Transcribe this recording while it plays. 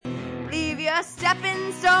your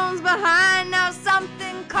stepping stones behind. Now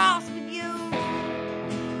something calls for you.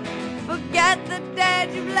 Forget the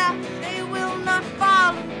dead you've left, they will not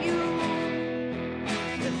follow you.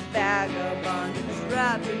 The vagabond is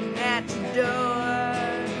rapping at your door.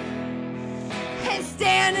 And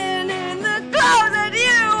standing in the closet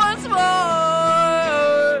you once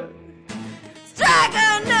wore. Strike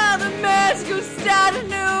another match, go start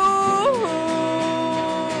anew.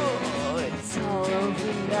 It's all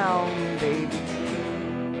over now, baby.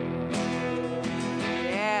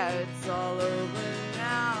 Yeah, it's all over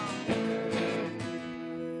now.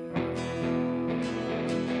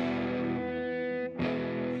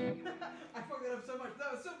 I fucked that up so much.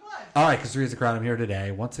 That was so fun. All right, because Three's the Crown, I'm here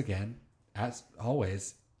today, once again, as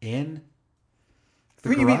always, in the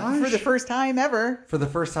You mean garage. for the first time ever? For the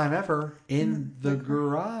first time ever, in the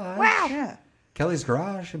garage. Wow. Yeah. Kelly's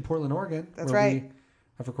garage in Portland, Oregon. That's where right. We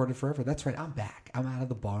have recorded forever. That's right. I'm back. I'm out of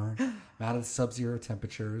the barn. I'm out of the sub-zero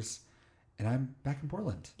temperatures. And I'm back in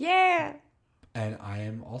Portland. Yeah. And I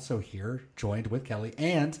am also here, joined with Kelly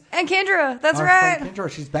and Kendra, that's our right. friend Kendra.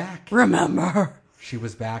 She's back. Remember. She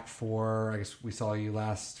was back for, I guess we saw you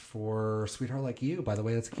last for Sweetheart Like You. By the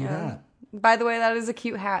way, that's a cute hat. By the way, that is a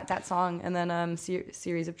cute hat, that song. And then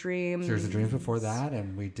Series of Dreams. Series of Dreams before that.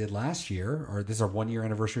 And we did last year, or this is our 1 year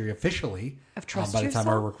anniversary officially. Of Trust by the time Yourself?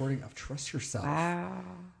 we're recording, of Trust Yourself. Wow.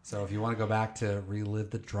 So if you want to go back to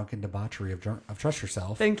relive the drunken debauchery of Trust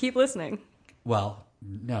Yourself, Then keep listening. well,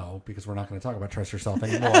 no, because we're not going to talk about Trust Yourself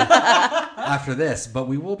anymore after this. But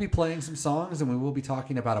we will be playing some songs, and we will be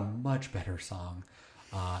talking about a much better song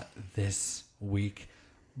this week.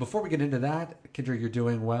 Before we get into that, Kendra, you're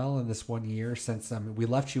doing well in this 1 year since we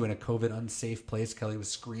left you in a COVID unsafe place. Kelly was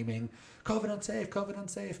screaming, COVID unsafe, COVID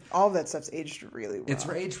unsafe. All of that stuff's aged really well. It's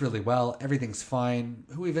aged really well. Everything's fine.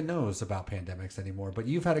 Who even knows about pandemics anymore? But have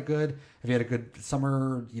you had a good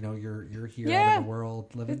summer? You know, you're here out in the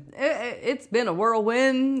world living. It's been a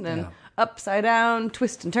whirlwind and upside down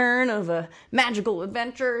twist and turn of a magical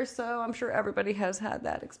adventure. So I'm sure everybody has had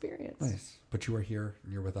that experience. Nice. But you are here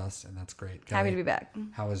and you're with us, and that's great. Happy to be back.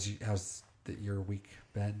 How's your week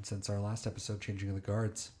been since our last episode, Changing of the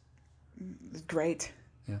Guards? Great.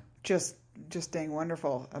 Yeah. Just dang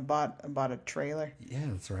wonderful. I bought a trailer. Yeah,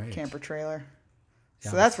 that's right. Camper trailer.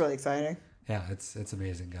 Yeah, So that's really exciting. Yeah, it's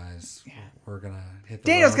amazing, guys. Yeah. We're gonna hit the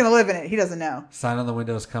Daniel's road. going to live in it. He doesn't know. Sign on the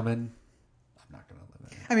windows coming. I'm not gonna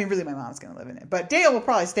live in it. I mean, really, my mom's going to live in it. But Daniel will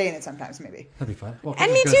probably stay in it sometimes, maybe. That'd be fun. Well,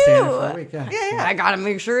 And Kendra's me gonna stay in it too. for a week, yeah. Yeah. I gotta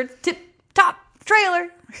make sure it's tip top trailer.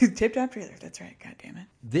 Tip-top trailer. That's right. God damn it.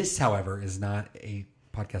 This, however, is not a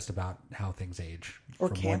podcast about how things age Or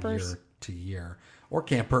from campers. 1 year to year, or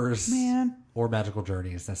campers, Man. or magical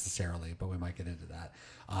journeys necessarily. But we might get into that.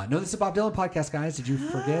 No, this is a Bob Dylan podcast, guys. Did you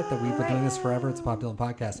forget that we've been doing this forever? It's a Bob Dylan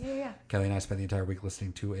podcast. Yeah. Kelly and I spent the entire week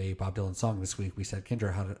listening to a Bob Dylan song this week. We said,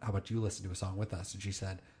 Kendra, how about you listen to a song with us? And she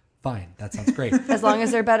said, fine, that sounds great. As long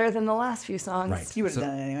as they're better than the last few songs. Right. You would have So-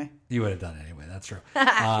 done it anyway. You would have done it anyway. That's true.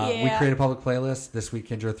 Yeah. We created a public playlist this week.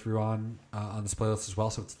 Kendra threw on this playlist as well,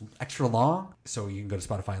 so it's extra long. So you can go to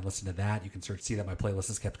Spotify and listen to that. You can see that my playlist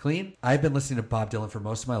is kept clean. I've been listening to Bob Dylan for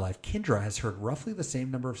most of my life. Kendra has heard roughly the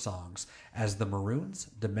same number of songs as the Maroons,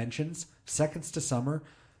 Dimensions, Seconds to Summer,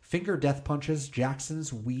 Finger Death Punches,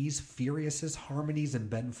 Jacksons, Wheeze, Furiouses, Harmonies, and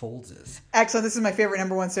Ben Folds's. Excellent. This is my favorite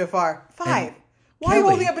number one so far. 5. And Why are you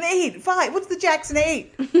Kelly- holding up an 8? 5. What's the Jackson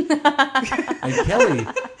 8? And Kelly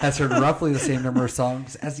has heard roughly the same number of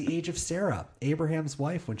songs as the age of Sarah, Abraham's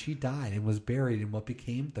wife, when she died and was buried in what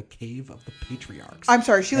became the Cave of the Patriarchs. I'm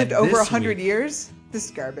sorry. She lived And over this 100 week, years? This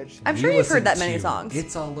is garbage. I'm we sure you've heard listened that many to songs.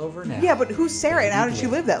 It's All Over Now. Yeah, but who's Sarah and how did she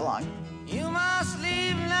Baby live that long? You must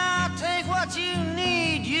leave now, take what you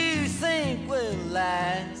need, you think will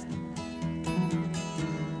last.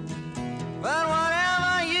 But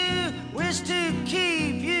whatever you wish to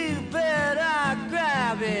keep, you better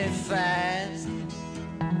grab it fast.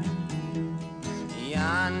 He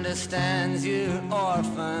understands your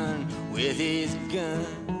orphan with his gun,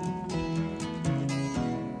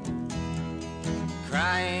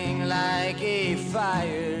 crying like a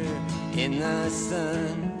fire in the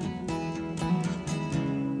sun.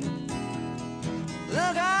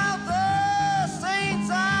 Look out, the saints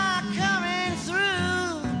are coming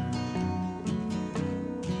through,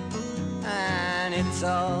 and it's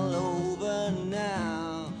all over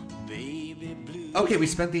now, baby blue. Okay, we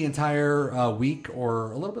spent the entire week,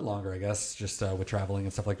 or a little bit longer, I guess, just with traveling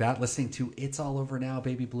and stuff like that, listening to It's All Over Now,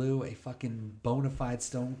 Baby Blue, a fucking bona fide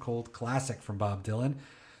stone cold classic from Bob Dylan.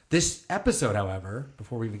 This episode, however,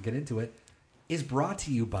 before we even get into it, is brought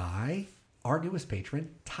to you by our newest patron,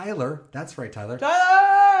 Tyler. That's right, Tyler.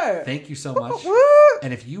 Tyler! Thank you so much. Woo!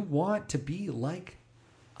 And if you want to be like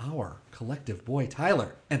our collective boy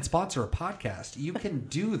Tyler and sponsor a podcast, you can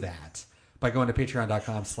do that by going to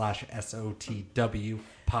patreon.com/SOTW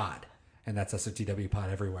pod. And that's SOTW pod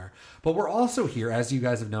everywhere. But we're also here, as you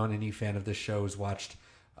guys have known, any fan of this show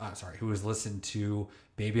who has listened to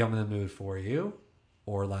Baby I'm in the Mood for You,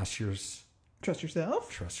 or last year's Trust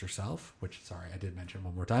Yourself. Trust Yourself, which, sorry, I did mention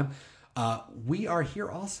one more time. We are here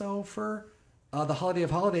also for the holiday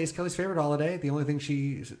of holidays, Kelly's favorite holiday, the only thing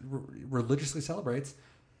she religiously celebrates,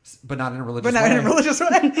 but not in a religious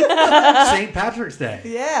way. St. Patrick's Day.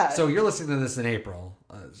 Yeah. So you're listening to this in April,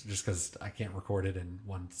 just because I can't record it in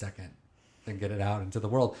 1 second and get it out into the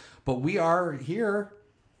world. But we are here,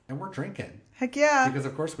 and we're drinking. Heck yeah. Because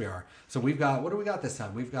of course we are. So we've got, what do we got this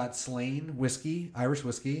time? We've got Slane whiskey, Irish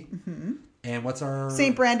whiskey. Mm-hmm. And what's our...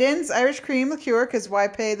 St. Brandon's Irish cream liqueur, because why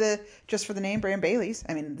pay just for the name brand Bailey's?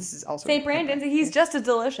 I mean, this is also... St. Brandon's, he's just as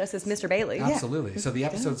delicious as Mr. Bailey. Absolutely. So the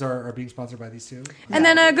episodes are being sponsored by these two. And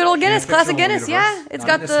then good old Guinness, classic Guinness, universe, yeah. It's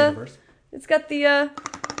got the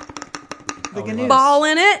Guinness ball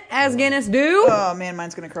in it, as Guinness do. Oh man,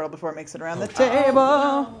 mine's gonna curdle before it makes it around the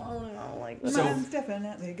table. Mine's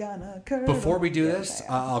definitely gonna curdle. Before we do this,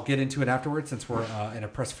 I'll get into it afterwards since we're in a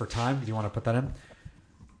press for time. Do you want to put that in?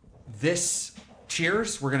 This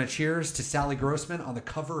cheers. We're going to cheers to Sally Grossman on the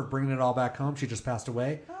cover of Bringing It All Back Home. She just passed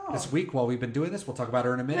away this week while we've been doing this. We'll talk about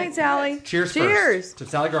her in a minute. Night, Sally. Cheers. Cheers. First to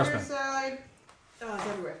Sally Grossman. Cheers, Sally. Oh, it's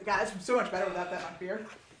everywhere. God, it's so much better without that much beer.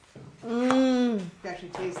 You actually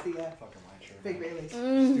taste the Big Bailey's.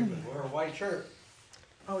 Stupid. Wear a white shirt.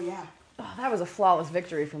 Oh yeah. Oh, that was a flawless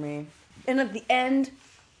victory for me. And at the end,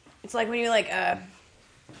 it's like when you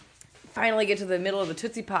finally get to the middle of the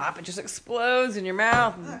Tootsie Pop, it just explodes in your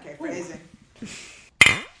mouth. Okay, phrasing.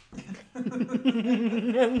 I'm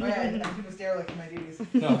too hysterical in my duties.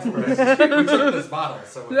 No, it's we took this bottle,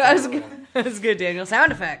 so That's good, Daniel.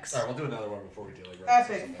 Sound effects. All right, we'll do another one before we do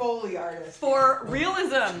Epic Foley artist. For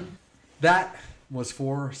realism. That was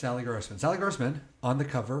for Sally Grossman. Sally Grossman on the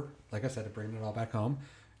cover, like I said, of Bringing It All Back Home.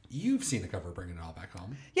 You've seen the cover of Bringing It All Back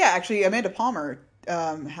Home. Yeah, actually, Amanda Palmer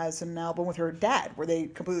has an album with her dad where they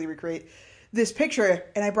completely recreate this picture,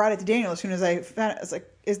 and I brought it to Daniel as soon as I found it. I was like,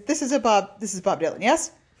 "This is Bob Dylan,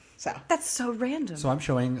 yes?" So that's so random. So I'm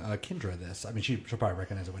showing Kendra this. I mean, she'll probably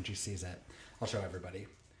recognize it when she sees it. I'll show everybody.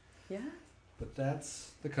 Yeah. But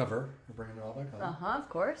that's the cover of Bringing It All Back Home. Of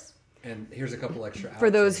course. And here's a couple extra outtakes.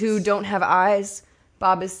 For those who don't have eyes,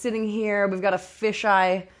 Bob is sitting here. We've got a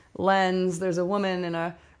fisheye lens. There's a woman in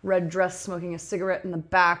a red dress smoking a cigarette in the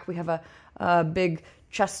back. We have a big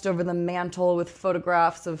chest over the mantle with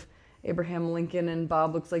photographs of Abraham Lincoln, and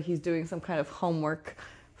Bob looks like he's doing some kind of homework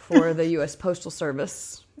for the U.S. Postal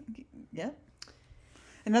Service. Yeah.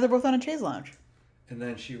 And now they're both on a chaise lounge. And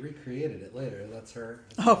then she recreated it later. That's her.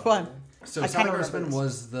 Oh, fun. So Sally Grossman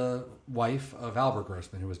was the wife of Albert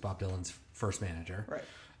Grossman, who was Bob Dylan's first manager. Right.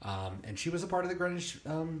 And she was a part of the Greenwich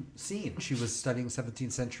scene. She was studying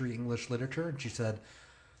 17th century English literature, and she said,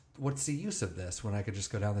 what's the use of this when I could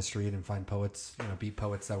just go down the street and find poets, beat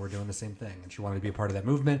poets that were doing the same thing? And she wanted to be a part of that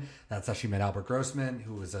movement. That's how she met Albert Grossman,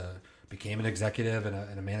 who became an executive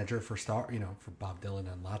and a manager for for Bob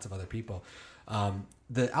Dylan and lots of other people.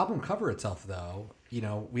 The album cover itself, though,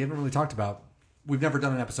 we haven't really talked about. We've never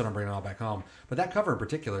done an episode on Bringing It All Back Home, but that cover in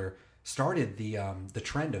particular started the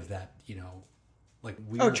trend of that, like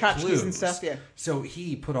weird tchotchkes clues and stuff. Yeah. So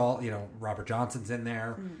he put all, Robert Johnson's in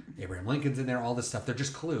there, Abraham Lincoln's in there, all this stuff. They're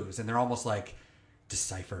just clues, and they're almost like,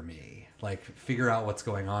 decipher me, like figure out what's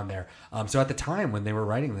going on there. So at the time when they were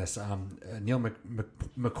writing this, Neil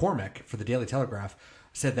McCormick for the Daily Telegraph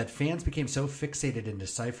said that fans became so fixated in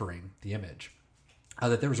deciphering the image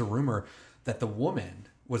that there was a rumor that the woman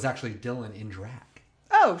was actually Dylan in drag.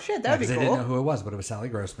 Oh shit, that would be cool. They didn't know who it was, but it was Sally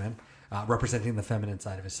Grossman. Representing the feminine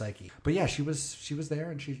side of his psyche. But yeah, she was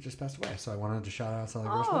there, and she just passed away. So I wanted to shout out Sally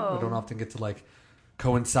Grossman. We don't often get to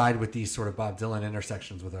coincide with these sort of Bob Dylan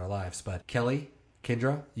intersections with our lives. But Kelly,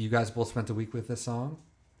 Kendra, you guys both spent a week with this song.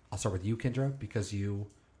 I'll start with you, Kendra, because you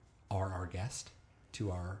are our guest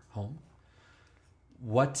to our home.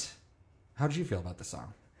 How did you feel about this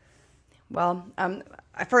song? Well,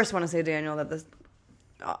 I first want to say, Daniel, that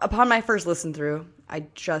upon my first listen through, I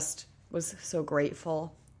just was so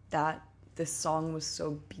grateful that this song was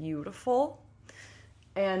so beautiful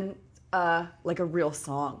and like a real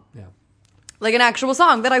song. Yeah. Like an actual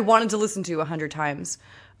song that I wanted to listen to 100 times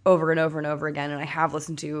over and over and over again. And I have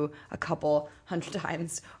listened to a couple 100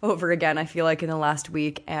 times over again, I feel like, in the last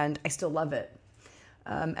week, and I still love it.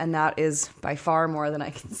 And that is by far more than I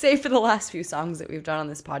can say for the last few songs that we've done on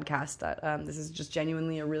this podcast, that this is just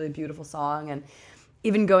genuinely a really beautiful song. And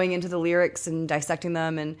even going into the lyrics and dissecting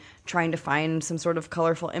them and trying to find some sort of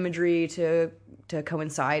colorful imagery to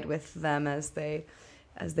coincide with them as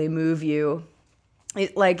they move you.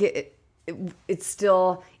 It's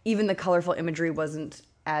still, even the colorful imagery wasn't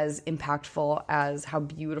as impactful as how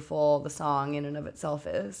beautiful the song in and of itself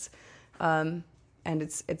is. And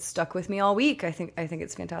it's stuck with me all week. I think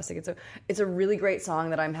it's fantastic. It's a really great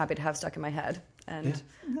song that I'm happy to have stuck in my head. And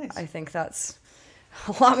Nice. I think that's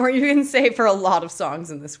a lot more you can say for a lot of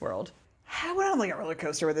songs in this world. I went on like a roller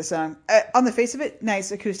coaster with this song. On the face of it,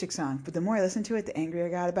 nice acoustic song. But the more I listened to it, the angrier I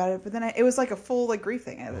got about it. But then it was like a full like grief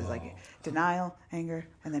thing. It was like denial, anger,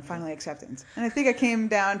 and then finally acceptance. And I think I came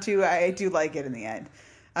down to I do like it in the end.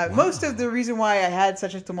 Most of the reason why I had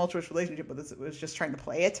such a tumultuous relationship with this was just trying to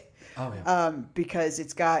play it. Oh, yeah. Because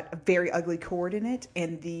it's got a very ugly chord in it,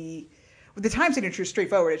 and the time signature is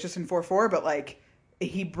straightforward. It's just in 4/4, but like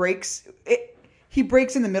he breaks it. He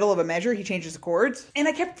breaks in the middle of a measure. He changes the chords, and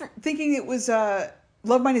I kept thinking it was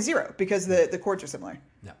Love Mine is Zero because the chords are similar.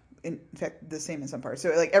 Yeah. In fact, the same in some parts. So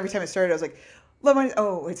like every time it started, I was like, Love Mine.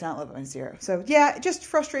 Oh, it's not Love Mine is Zero. So yeah, just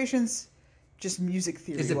frustrations. Just music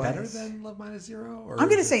theory. Is it better than Love Mine is Zero? Or I'm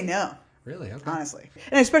going to say no. Really? Okay. Honestly.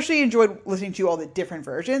 And I especially enjoyed listening to all the different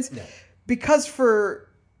versions. Yeah. Because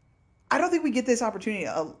I don't think we get this opportunity.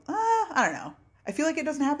 I don't know. I feel like it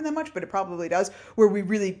doesn't happen that much, but it probably does, where we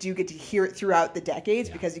really do get to hear it throughout the decades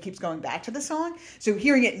because it keeps going back to the song. So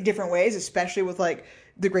hearing it in different ways, especially with like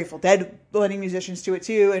the Grateful Dead lending musicians to it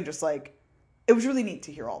too, and just like, it was really neat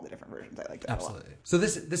to hear all the different versions. I like that a lot. Absolutely. So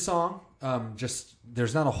this song, just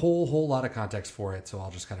there's not a whole lot of context for it, so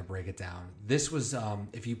I'll just kind of break it down. This was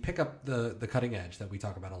if you pick up the cutting edge that we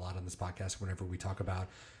talk about a lot on this podcast, whenever we talk about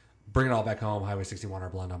Bring It All Back Home, Highway 61, or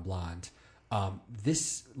Blonde on Blonde.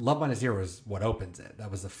 This Love Mine is Zero is what opens it.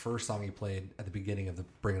 That was the first song he played at the beginning of the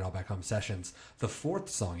Bring It All Back Home sessions. The fourth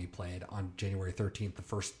song he played on January 13th, the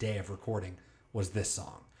first day of recording, was this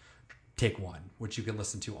song, Take One, which you can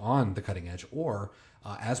listen to on the Cutting Edge, or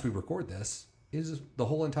as we record this, is the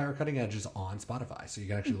whole entire Cutting Edge is on Spotify, so you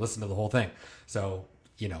can actually listen to the whole thing. So,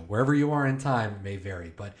 wherever you are in time, it may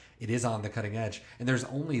vary, but it is on the Cutting Edge, and there's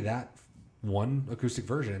only that one acoustic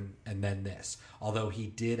version, and then this. Although he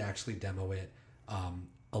did actually demo it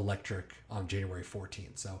electric on January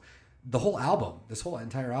 14th. So the whole album, this whole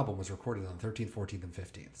entire album was recorded on 13th, 14th, and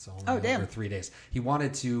 15th. So only over 3 days. He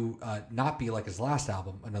wanted to not be like his last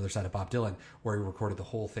album, Another Side of Bob Dylan, where he recorded the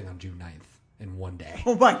whole thing on June 9th in one day.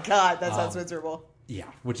 Oh my God, that sounds miserable. Yeah,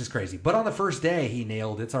 which is crazy. But on the first day, he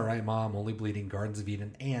nailed It's All Right, Mom, Only Bleeding, Gardens of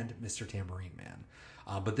Eden, and Mr. Tambourine Man.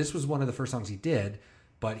 But this was one of the first songs he did,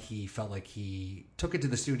 but he felt like he took it to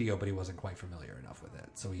the studio, but he wasn't quite familiar enough with it.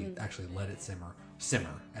 So he actually let it simmer,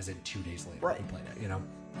 as in 2 days later he played it,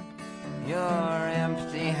 Your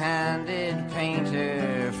empty-handed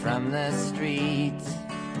painter from the street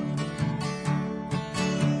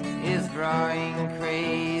is drawing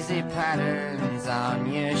crazy patterns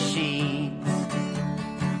on your sheets.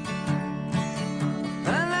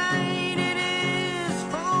 The night it is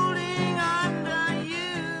folding under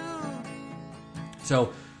you.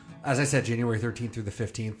 So, as I said, January 13th through the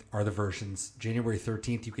 15th are the versions. January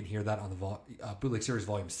 13th, you can hear that on the Bootleg Series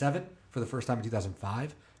Volume 7 for the first time in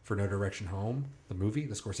 2005 for No Direction Home, the movie,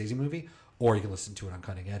 the Scorsese movie, or you can listen to it on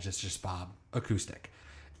Cutting Edge. It's just Bob acoustic.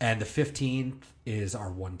 And the 15th is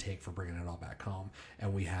our one take for Bringing It All Back Home.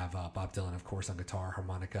 And we have Bob Dylan, of course, on guitar,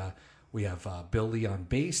 harmonica. We have Bill Lee on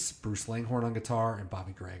bass, Bruce Langhorne on guitar, and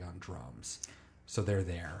Bobby Gregg on drums. So they're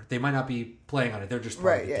there. They might not be playing on it. They're just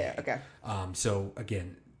part of the day. Okay. So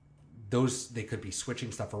again, they could be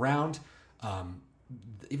switching stuff around.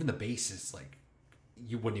 Even the bass is like,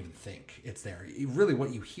 you wouldn't even think it's there. Really,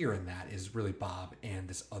 what you hear in that is really Bob and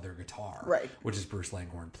this other guitar, right? Which is Bruce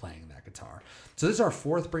Langhorne playing that guitar. So this is our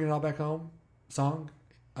fourth Bring It All Back Home song.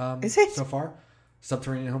 Is it so far?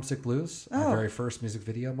 Subterranean Homesick Blues, our very first music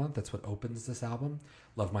video month. That's what opens this album.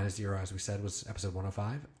 Love Mine is Zero, as we said, was episode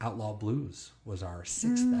 105. Outlaw Blues was our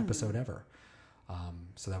 6th episode ever.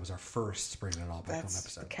 So that was our first Bring It All Back Home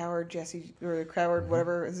episode. The Coward Jesse, or the Coward,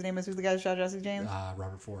 whatever his name is, who's the guy who shot Jesse James?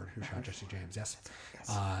 Robert Ford, who shot Jesse James, yes.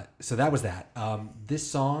 So that was that. This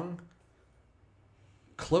song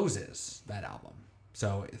closes that album.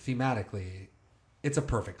 So thematically, it's a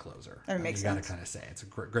perfect closer. It makes sense. You got to kind of say it's a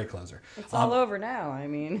great closer. It's all over now. I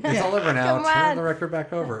mean, it's all over now. Come Turn on. the record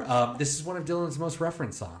back over. This is one of Dylan's most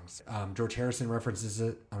referenced songs. George Harrison references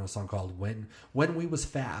it on a song called "When We Was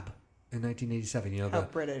Fab" in 1987. How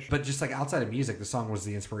British. But just like outside of music, the song was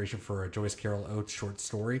the inspiration for a Joyce Carol Oates short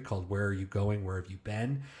story called "Where Are You Going? Where Have You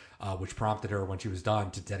Been?" which prompted her when she was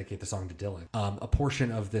done to dedicate the song to Dylan. A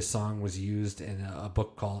portion of this song was used in a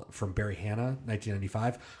book from Barry Hannah,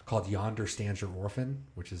 1995, called "Yonder Stands Your Orphan,"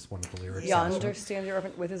 which is one of the lyrics. Yonder stands your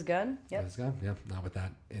orphan with his gun. Yep. With his gun, yeah, not with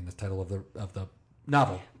that in the title of the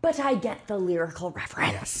novel. But I get the lyrical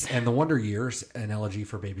reference. Yes, and The Wonder Years, an elegy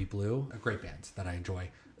for Baby Blue, a great band that I enjoy,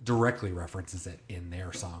 directly references it in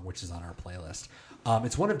their song, which is on our playlist.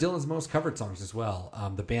 It's one of Dylan's most covered songs as well.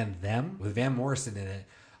 The band Them, with Van Morrison in it,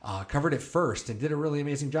 covered it first and did a really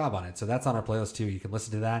amazing job on it. So that's on our playlist too. You can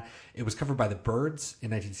listen to that. It was covered by the Byrds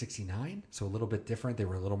in 1969, so a little bit different. They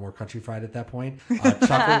were a little more countrified at that point.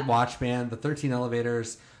 Chocolate Watch Band, the 13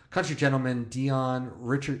 Elevators, Country Gentlemen, Dion,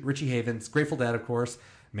 Richie Havens, Grateful Dead, of course,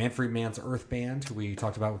 Manfred Mann's Earth Band, who we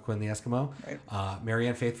talked about with Quinn the Eskimo, right.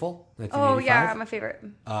 Marianne Faithfull, 1985. Oh, yeah, my favorite.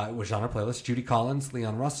 Was on our playlist. Judy Collins,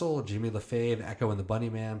 Leon Russell, Jimmy LaFave, Echo and the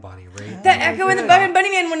Bunnyman, Bonnie Raitt. That Echo and the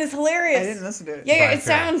Bunnyman one is hilarious. I didn't listen to it. Yeah, Brian it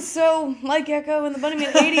sounds so like Echo and the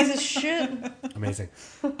Bunnyman. 80s as shit. Amazing.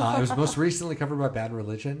 It was most recently covered by Bad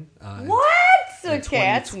Religion. What? In Okay,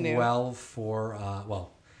 that's new. 2012 for,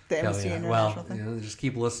 The Amnesty International thing. Just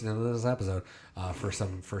keep listening to this episode for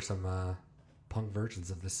some punk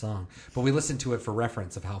versions of this song. But we listened to it for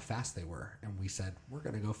reference of how fast they were, and we said, we're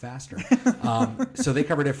going to go faster. So they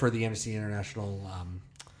covered it for the Amnesty International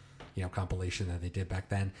compilation that they did back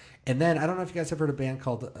then. And then, I don't know if you guys have heard a band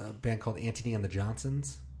called Antony and the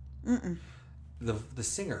Johnsons. Mm-mm. The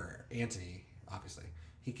singer, Antony, obviously,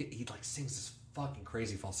 he like sings this fucking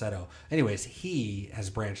crazy falsetto. Anyways, he has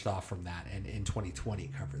branched off from that, and in 2020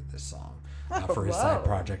 covered this song for his side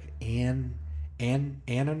project, Anohni,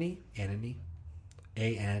 ANOHNI,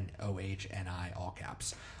 all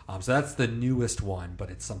caps. So that's the newest one, but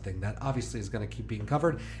it's something that obviously is going to keep being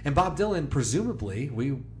covered. And Bob Dylan, presumably,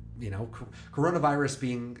 coronavirus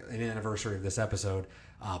being an anniversary of this episode,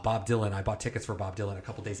 Bob Dylan, I bought tickets for Bob Dylan a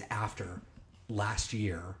couple days after last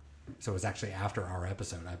year. So it was actually after our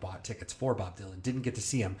episode. I bought tickets for Bob Dylan. Didn't get to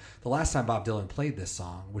see him. The last time Bob Dylan played this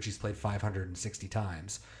song, which he's played 560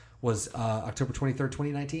 times, was October 23rd,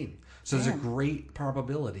 2019. So there's a great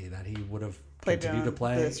probability that he would have continued to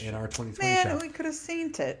play in our 2020 show. Man, we could have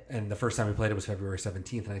seen it. And the first time we played it was February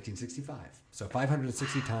 17th, 1965. So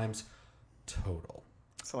 560 times total.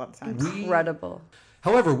 That's a lot of times. Incredible.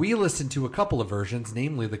 However, we listened to a couple of versions,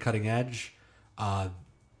 namely the Cutting Edge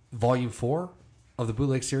Volume 4 of the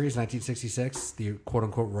Bootleg Series, 1966, the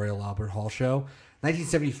quote-unquote Royal Albert Hall Show,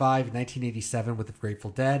 1975, 1987 with the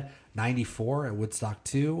Grateful Dead, 94 at Woodstock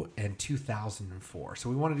 2, and 2004. So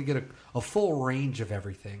we wanted to get a full range of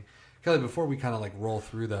everything. Kelly, before we kind of like roll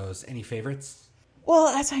through those, any favorites? Well,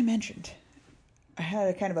 as I mentioned, I had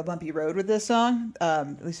a kind of a bumpy road with this song,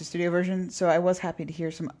 at least the studio version, so I was happy to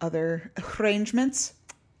hear some other arrangements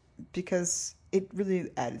because it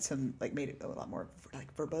really added some, like made it a lot more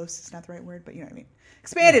like verbose. It's not the right word, but you know what I mean.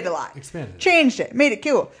 Expanded a lot. Changed it. Made it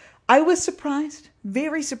cool. I was surprised,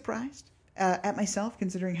 very surprised at myself,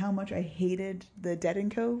 considering how much I hated the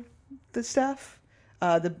Dead & Co. the stuff.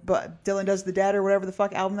 Dylan Does the Dead or whatever the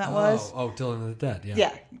fuck album that was. Oh, Dylan Does the Dead, yeah.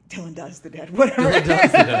 Yeah, Dylan Does the Dead, whatever. Dylan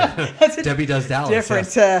Does the Dead. Debbie Does Dallas. Different,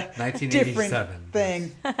 1987. different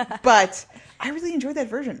thing. But I really enjoyed that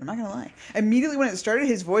version. I'm not going to lie. Immediately when it started,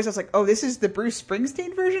 his voice, I was like, oh, this is the Bruce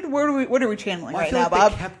Springsteen version? What are we channeling right now,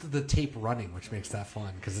 Bob? They kept the tape running, which makes that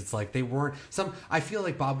fun. Because it's like they weren't... I feel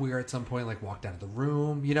like Bob Weir at some point like walked out of the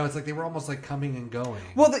room. You know, it's like they were almost like coming and going.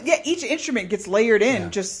 Well, each instrument gets layered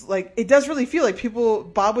in. Just like... It does really feel like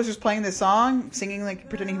Bob was just playing this song, singing like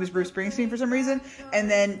pretending he was Bruce Springsteen for some reason. And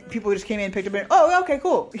then people just came in and picked up and... Oh, okay,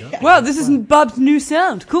 cool. Yeah. Wow, this is Bob's new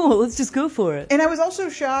sound. Cool, let's just go for it. And I was also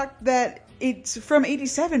shocked that it's from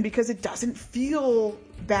 87 because it doesn't feel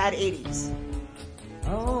bad 80s.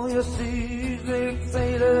 Oh, you see, big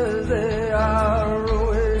sailors, they are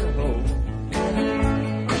rowing home.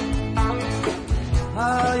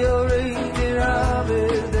 How you raging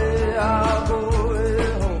armies, they are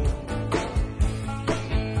going home.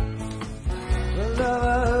 The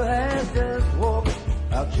lover has just walked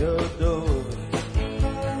out your door.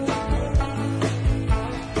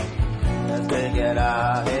 As they get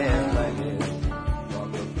our hands like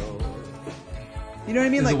you know what I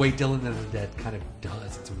mean? Like the way Dylan Does the Dead kind of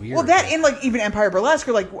does. It's weird. Well, that and like even Empire Burlesque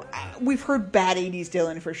are like we've heard bad 80s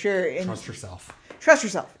Dylan for sure. And Trust Yourself. Trust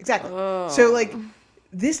Yourself, exactly. So like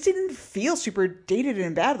this didn't feel super dated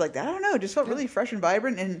and bad like that. I don't know. It just felt really fresh and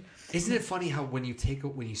vibrant. And isn't it funny how when you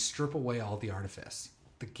strip away all the artifice,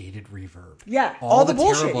 the gated reverb, all the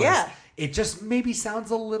bullshit, it just maybe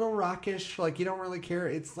sounds a little rockish. Like you don't really care.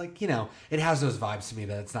 It's like it has those vibes to me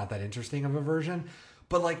that it's not that interesting of a version.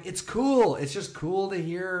 But, like, it's cool. It's just cool to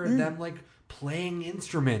hear them, like, playing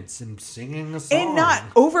instruments and singing a song. And not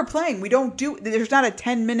overplaying. We don't do. There's not a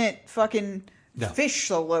 10-minute fucking fish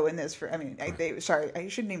solo in this. Sorry, I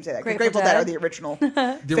shouldn't even say that. Grateful Grateful Dead Dead are the original.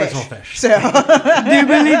 The original fish. So,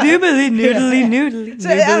 Doobly doobly noodly noodly. so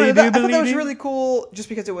I don't know, I thought that was really cool, just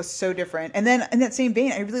because it was so different. And then in that same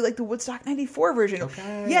vein, I really like the Woodstock '94 version.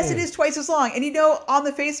 Okay. Yes, it is twice as long. And on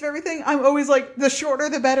the face of everything, I'm always like, the shorter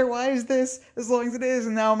the better. Why is this as long as it is?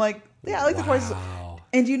 And now I'm like, yeah, I like the twice as long.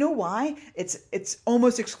 And you know why? It's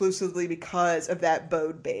almost exclusively because of that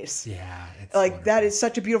bowed bass. Yeah, it's like wonderful. that is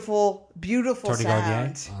such a beautiful Tony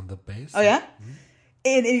Garnier sound. on the bass. Oh yeah, Mm-hmm.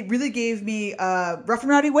 and it really gave me Rough and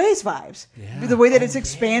Rowdy Ways vibes. Yeah. The way that it's Oh,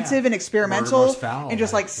 expansive yeah. and experimental, Murder Most Foul, and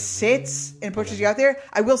just like sits and pushes you out there.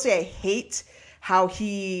 I will say I hate how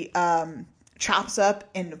he chops up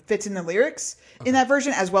and fits in the lyrics in that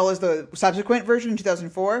version, as well as the subsequent version in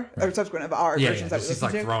 2004, or subsequent of our versions that we he's listened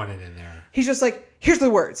like to. throwing it in there. He's just like, here's the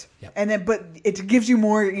words, Yep. and then but it gives you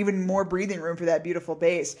even more breathing room for that beautiful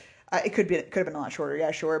bass. It could have been a lot shorter,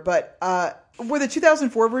 yeah, sure, but where the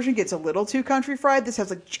 2004 version gets a little too country fried, this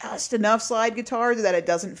has like just enough slide guitar that it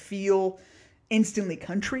doesn't feel instantly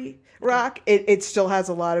country rock. It still has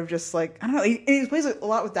a lot of just like, I don't know. He plays a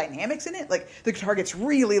lot with dynamics in it. Like the guitar gets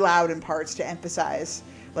really loud in parts to emphasize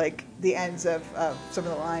like the ends of some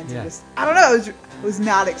of the lines. Yeah. And just, I don't know. I was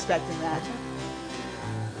not expecting that.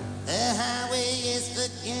 The highway is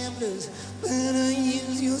for gamblers, better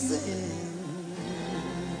use yourself.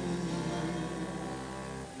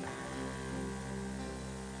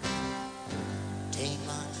 Take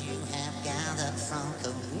what you have gathered from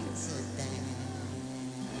coincidence.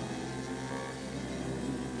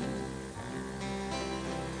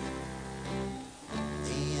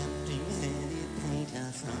 The empty-handed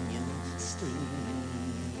painter from your sleeve.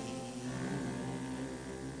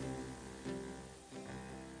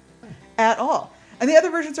 At all. And the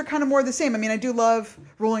other versions are kind of more the same. I mean, I do love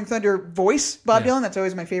Rolling Thunder voice Bob Yeah. Dylan. That's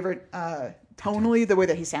always my favorite tonally, the way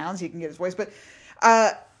that he sounds. He can get his voice. But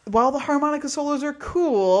while the harmonica solos are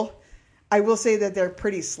cool, I will say that they're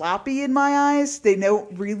pretty sloppy in my eyes. They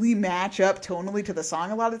don't really match up tonally to the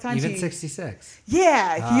song a lot of times. Even 66.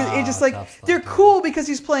 Yeah, it just like tough slide, they're yeah. cool because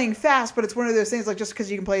he's playing fast, but it's one of those things like just because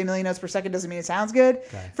you can play a million notes per second doesn't mean it sounds good.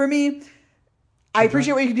 Okay. For me, I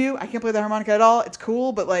appreciate what you can do. I can't play the harmonica at all. It's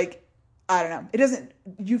cool, but like I don't know. It doesn't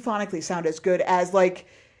euphonically sound as good as like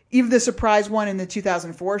even the surprise one in the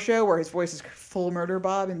 2004 show where his voice is full Murder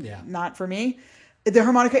Bob and not for me. The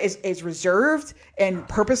harmonica is reserved and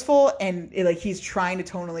purposeful and like he's trying to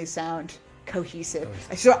tonally sound cohesive.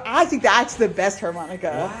 So I think that's the best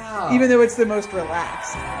harmonica, Wow. even though it's the most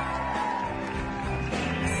relaxed.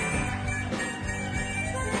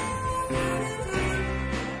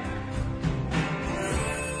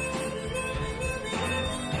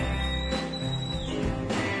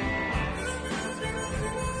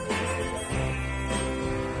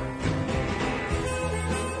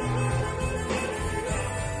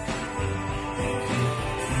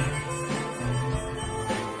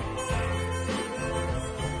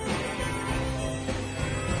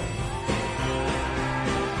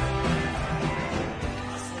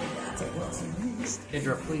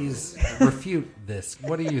 Indra, please refute this.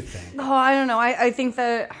 What do you think? Oh, I don't know. I think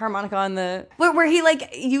the harmonica on the where he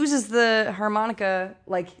like uses the harmonica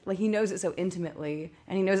like he knows it so intimately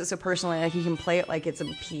and he knows it so personally. Like he can play it like it's a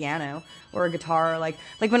piano or a guitar. Like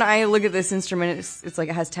when I look at this instrument, it's like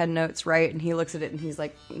it has 10 notes, right? And he looks at it and he's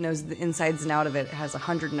like knows the insides and out of it. It has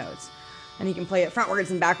 100 notes, and he can play it frontwards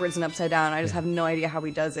and backwards and upside down. I just have no idea how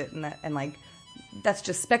he does it, and like. That's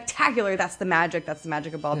just spectacular. That's the magic. That's the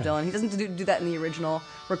magic of Bob Dylan. He doesn't do that in the original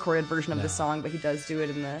recorded version of the song, but he does do it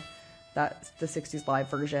in the 60s live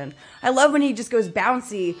version. I love when he just goes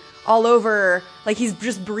bouncy all over, like he's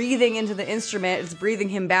just breathing into the instrument. It's breathing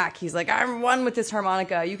him back. He's like, I'm one with this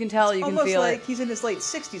harmonica. You can tell. You can Almost feel like it. he's in his late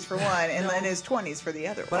 60s for one, and in his 20s for the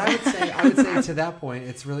other But one. I would say to that point,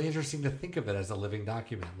 it's really interesting to think of it as a living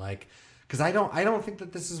document. Like, because I don't think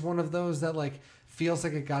that this is one of those that like feels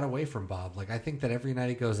like it got away from Bob. Like I think that every night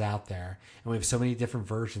he goes out there, and we have so many different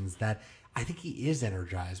versions that I think he is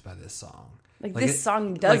energized by this song. Like this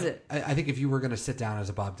song does it. I think if you were going to sit down as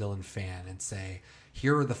a Bob Dylan fan and say,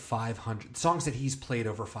 here are the 500 songs that he's played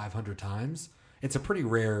over 500 times, it's a pretty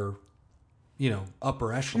rare,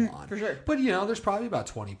 upper echelon. For sure. But, there's probably about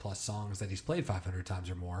 20 plus songs that he's played 500 times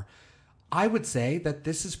or more. I would say that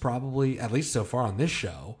this is probably, at least so far on this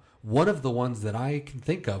show, one of the ones that I can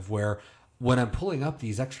think of where when I'm pulling up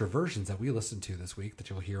these extra versions that we listened to this week that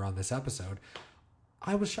you'll hear on this episode,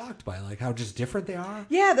 I was shocked by like how just different they are.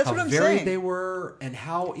 Yeah, that's how what I'm varied saying. they were, and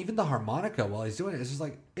how even the harmonica while he's doing it, it's just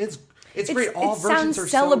like it's It's great. All versions sounds are so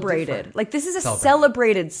celebrated. different. Like this is a Celebrated.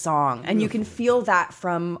 celebrated song, and you can feel that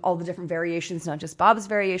from all the different variations, not just Bob's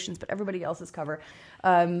variations, but everybody else's cover.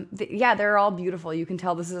 They're all beautiful. You can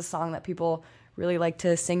tell this is a song that people really like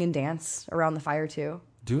to sing and dance around the fire to.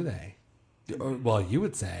 Do they? Well, you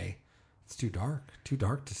would say it's too dark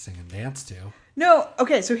to sing and dance to. No,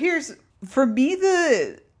 okay, so here's, for me,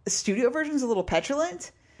 the studio version's a little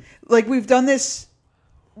petulant. Like, we've done this,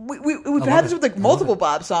 we've had this with, like, multiple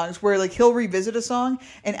Bob songs, where, like, he'll revisit a song,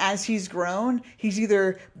 and as he's grown, he's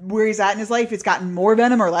either, where he's at in his life, it's gotten more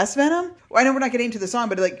venom or less venom. I know we're not getting into the song,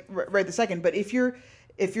 but, like, right this second, but if you're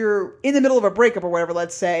in the middle of a breakup or whatever,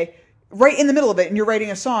 let's say, right in the middle of it, and you're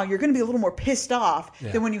writing a song, you're going to be a little more pissed off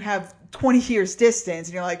than when you have 20 years distance,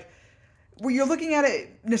 and you're like, well, you're looking at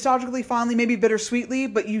it nostalgically, fondly, maybe bittersweetly,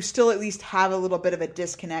 but you still at least have a little bit of a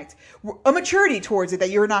disconnect, a maturity towards it that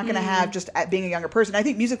you're not going to have just at being a younger person. I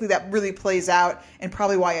think musically that really plays out, and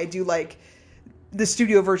probably why I do like the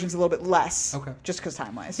studio versions a little bit less, just because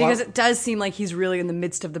time-wise. Because it does seem like he's really in the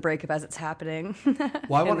midst of the breakup as it's happening.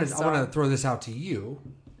 Well, I want to throw this out to you,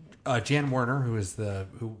 Jan Werner,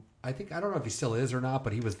 who I don't know if he still is or not,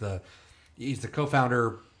 but he's the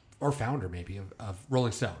co-founder or founder maybe of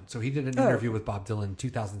Rolling Stone. So he did an interview with Bob Dylan in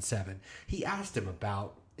 2007. He asked him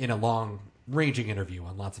about, in a long-ranging interview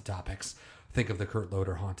on lots of topics. Think of the Kurt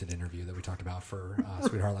Loder haunted interview that we talked about for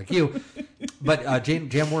Sweetheart Like You. But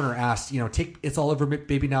Jan Werner asked, take It's All Over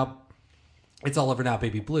Baby Now, It's All Over Now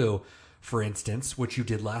Baby Blue, for instance, which you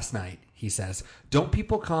did last night. He says, don't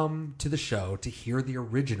people come to the show to hear the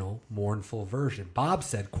original mournful version? Bob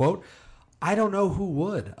said, quote, I don't know who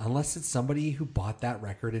would, unless it's somebody who bought that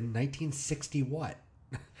record in 1960 what?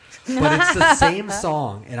 But it's the same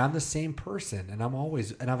song, and I'm the same person, and I've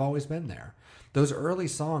always been there. Those early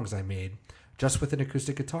songs I made just with an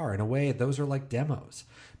acoustic guitar, in a way, those are like demos,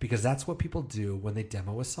 because that's what people do when they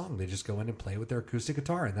demo a song. They just go in and play with their acoustic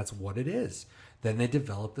guitar, and that's what it is. Then they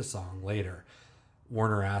develop the song later.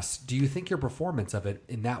 Werner asks, do you think your performance of it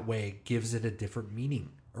in that way gives it a different meaning?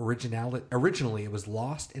 Originally, it was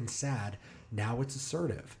lost and sad. Now it's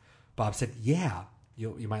assertive. Bob said, yeah.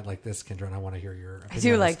 You might like this, Kendra, and I want to hear your opinion. I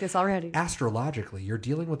do like this already. Astrologically, you're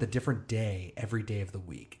dealing with a different day every day of the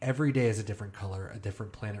week. Every day is a different color. A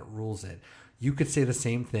different planet rules it. You could say the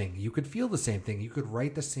same thing. You could feel the same thing. You could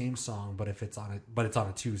write the same song, but it's on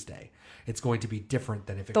a Tuesday. It's going to be different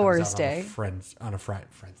than if it comes out on a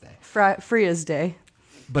Friend's Day. Freya's Day.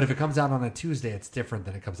 But if it comes out on a Tuesday, it's different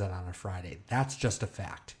than it comes out on a Friday. That's just a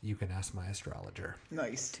fact. You can ask my astrologer.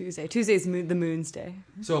 Nice. Tuesday's the moon's day.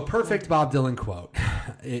 So a perfect Bob Dylan quote,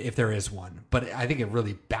 if there is one. But I think it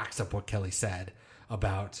really backs up what Kelly said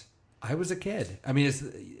about, I was a kid. I mean,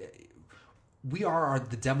 we are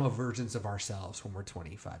the demo versions of ourselves when we're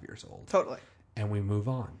 25 years old. Totally. And we move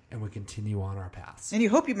on, and we continue on our paths. And you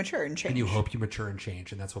hope you mature and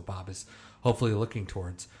change. And that's what Bob is hopefully looking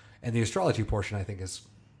towards. And the astrology portion, I think, is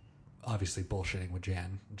obviously bullshitting with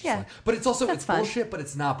Jan. But it's also, it's bullshit, but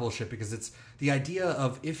it's not bullshit, because it's the idea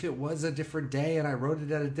of, if it was a different day and I wrote it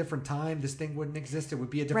at a different time, this thing wouldn't exist. It would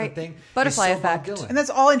be a different thing. Butterfly effect. And that's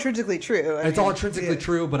all intrinsically true. It's all intrinsically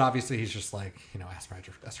true, but obviously he's just like, ask my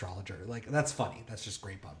astrologer. Like, that's funny. That's just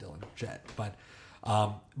great Bob Dylan shit. But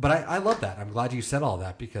I love that. I'm glad you said all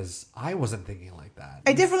that, because I wasn't thinking like that.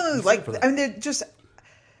 I definitely like that. I mean, they're just,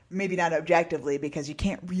 maybe not objectively, because you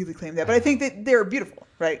can't really claim that, but I think that they're beautiful,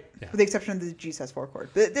 right? Yeah. With the exception of the G sus4 chord.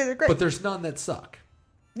 But they're great. But there's none that suck.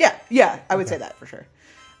 Yeah, I would say that for sure.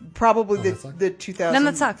 Probably the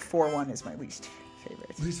 2004 one is my least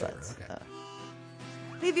favorite. Okay.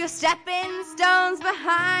 Leave your stepping stones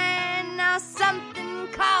behind, now something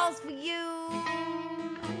calls for you.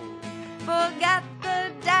 Forget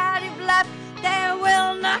the daddy left, they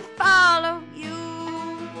will not follow you.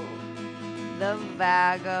 The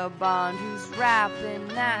vagabond who's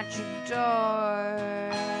rapping at your door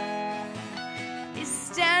is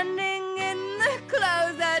standing in the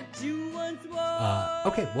clothes that you once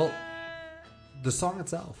wore. Okay, well, the song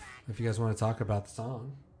itself, if you guys want to talk about the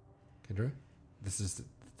song, Kendra, this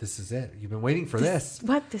is it. You've been waiting for this.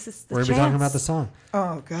 What? This is the We're going to be talking about the song.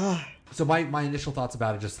 Oh, God. So my initial thoughts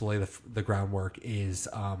about it, just to lay the groundwork, is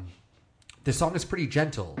this song is pretty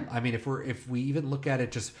gentle. I mean, if we even look at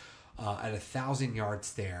it just at 1,000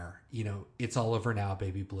 yards there, It's All Over Now,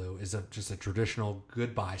 Baby Blue is just a traditional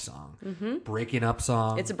goodbye song, breaking up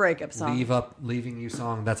song. It's a breakup song, leaving you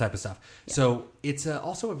song, that type of stuff. Yeah. So it's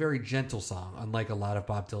also a very gentle song, unlike a lot of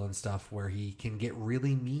Bob Dylan stuff where he can get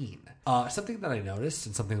really mean. Something that I noticed,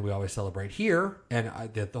 and something that we always celebrate here, and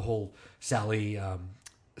the whole Sally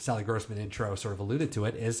Grossman intro sort of alluded to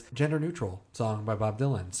it, is gender neutral song by Bob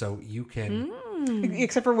Dylan. So you can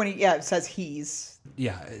Except for when it says he's.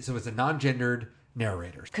 Yeah, so it's a non-gendered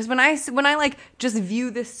narrator. Because when I like just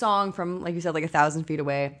view this song from, like you said, like 1,000 feet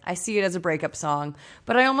away, I see it as a breakup song,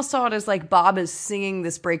 but I almost saw it as like Bob is singing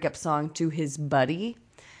this breakup song to his buddy,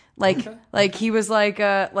 like he was like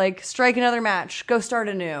strike another match, go start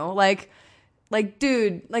anew, like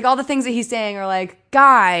dude, like all the things that he's saying are like,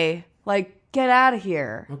 guy, like get out of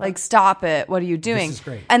here, like stop it, what are you doing? This is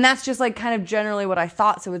great. And that's just like kind of generally what I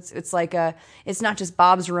thought. So it's like it's not just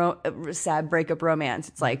Bob's sad breakup romance,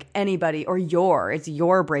 it's like anybody or it's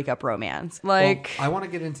your breakup romance. Like, Well, I want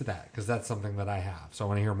to get into that because that's something that I have, so I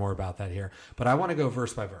want to hear more about that here, but I want to go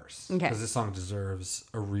verse by verse because this song deserves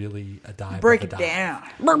a dive. Break it down.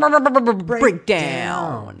 break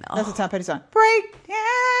down. That's a Tom Petty song. Break down.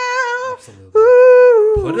 Absolutely.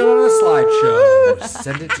 Woo. Put it on a slideshow or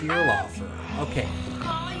send it to your law firm. Okay.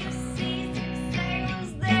 All you see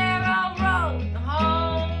sails there all rowed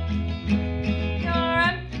home. Your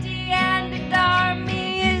empty-handed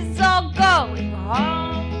army is all going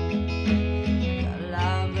home. The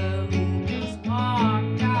lover who just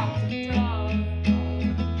walked out the door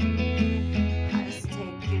has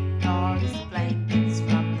taken all his blankets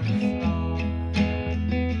from the floor.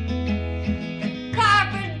 The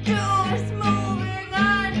carpenter's moving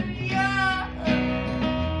under you.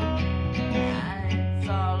 It's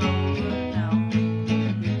all over now.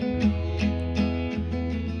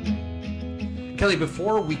 Kelly,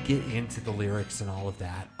 before we get into the lyrics and all of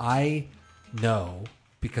that, I know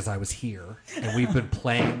because I was here and we've been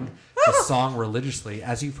playing the song religiously,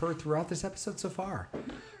 as you've heard throughout this episode so far.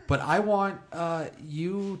 But I want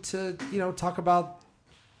you to, talk about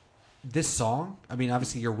this song. I mean,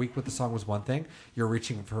 obviously your week with the song was one thing. You're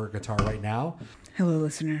reaching for her guitar right now. Hello,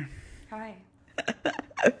 listener. Hi.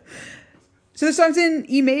 So the song's in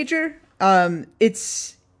E major.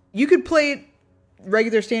 You could play it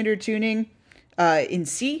regular standard tuning in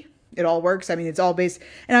C. It all works. I mean, it's all based,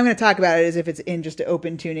 and I'm going to talk about it as if it's in just an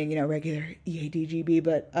open tuning, regular E, A, D, G, B,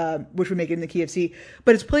 but which would make it in the key of C.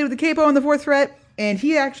 But it's played with the capo on the 4th fret, and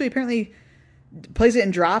he actually apparently plays it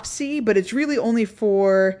in drop C, but it's really only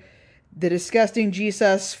for the disgusting G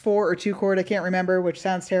sus 4 or 2 chord, I can't remember, which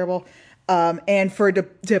sounds terrible, and for to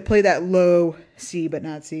play that low C, but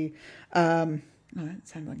not C. Oh, that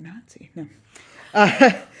sounded like not C. No.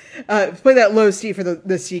 Play that low C for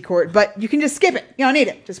the C chord, but you can just skip it. You don't need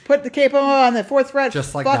it. Just put the capo on the 4th fret,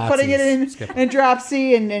 Just like putting it Nazis. in and drop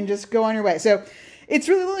C and just go on your way. So it's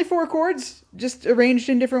really only 4 chords, just arranged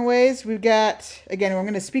in different ways. We've got, again, we're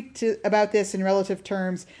going to speak about this in relative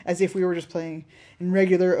terms as if we were just playing in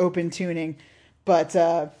regular open tuning, but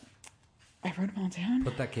I wrote them all down.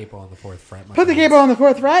 Put that capo on the 4th fret. Put the capo on the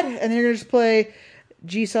 4th fret, and then you're going to just play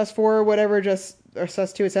G sus 4 or whatever, or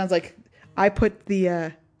sus 2. It sounds like I put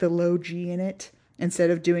the low G in it instead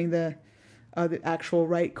of doing the actual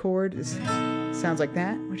right chord. It sounds like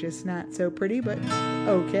that, which is not so pretty, but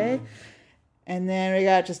okay. And then we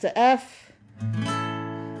got just a F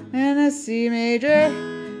and a C major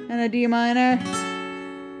and a D minor,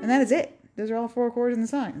 and that is it. Those are all 4 chords in the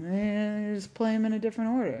song. And then you just play them in a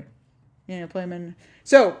different order. Play them in.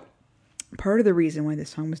 So part of the reason why this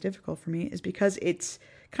song was difficult for me is because it's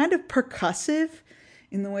kind of percussive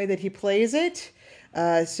in the way that he plays it.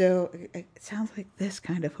 So it sounds like this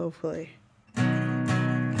kind of, hopefully.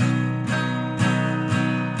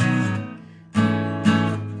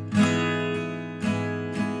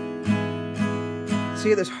 So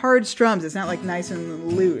yeah, there's hard strums. It's not like nice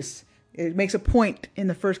and loose. It makes a point in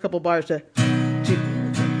the first couple bars to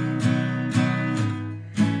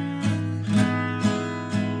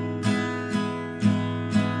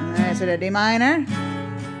Alright, so the D minor.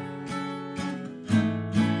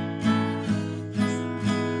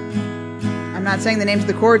 I'm not saying the names of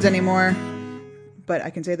the chords anymore, but I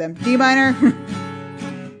can say them. D minor,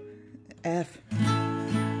 F,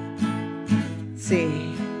 C,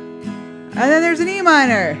 and then there's an E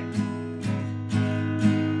minor.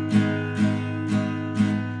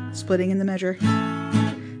 Splitting in the measure.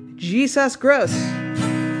 G sus gross.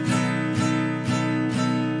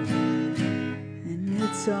 And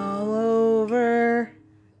it's all over.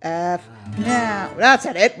 F. Now, that's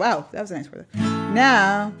it. Wow, that was a nice word.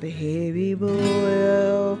 Now, baby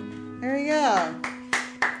blue. There you go.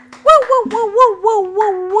 Woo, woo, woo, woo, woo,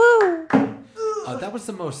 woo, woo. That was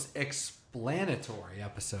the most explanatory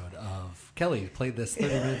episode of Kelly. Played this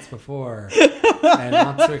 30 minutes before and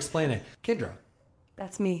wants to explain it. Kendra,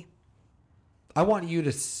 That's me. I want you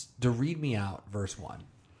to read me out verse 1.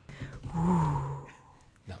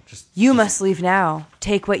 No, just You must leave now.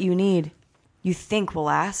 Take what you need. You think will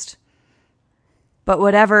last. But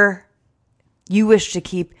whatever you wish to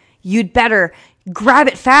keep, you'd better grab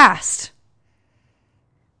it fast.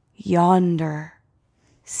 Yonder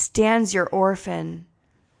stands your orphan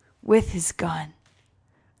with his gun,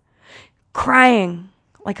 crying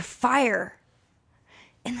like a fire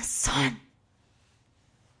in the sun.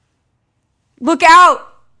 Look out!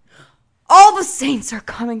 All the saints are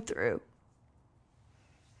coming through.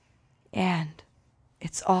 And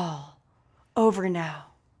it's all over now,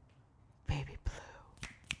 Baby Blue.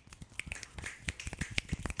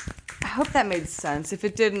 I hope that made sense. If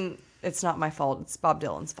it didn't, it's not my fault. It's Bob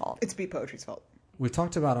Dylan's fault. It's Beat Poetry's fault. We've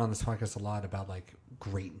talked about on this podcast a lot about like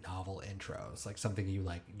great novel intros, like something you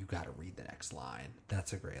like, you got to read the next line.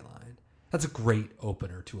 That's a great line. That's a great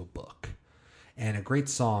opener to a book. And a great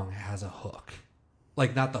song has a hook.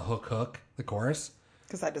 Like not the hook, the chorus.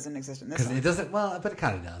 Because that doesn't exist in this Because song. it doesn't, well, but it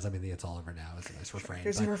kind of does. I mean, It's All Over Now is a nice refrain.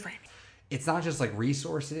 There's a refrain. It's not just like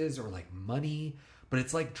resources or like money, but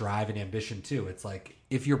it's like drive and ambition too. It's like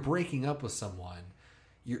if you're breaking up with someone,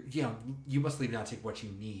 you must leave now, take what you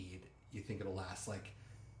need. You think it'll last, like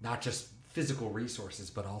not just physical resources,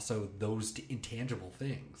 but also those intangible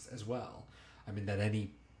things as well. I mean, that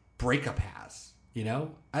any breakup has, you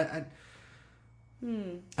know? I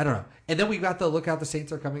don't know. And then we got the Look Out, the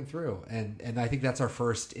Saints Are Coming Through. And I think that's our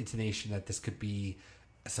first intonation that this could be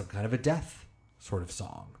some kind of a death sort of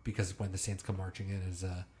song. Because when the Saints Come Marching In is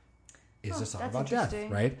a song about death,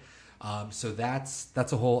 right? So that's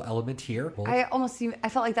a whole element here. I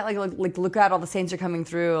felt like that, like look out, all the saints are coming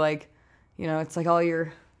through. Like, you know, it's like all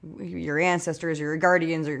your ancestors or your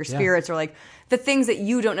guardians or your spirits or like the things that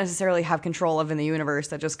you don't necessarily have control of in the universe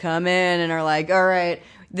that just come in and are like, all right,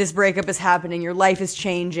 this breakup is happening, your life is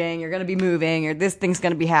changing, you're going to be moving, or this thing's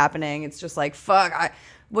going to be happening. It's just like, fuck,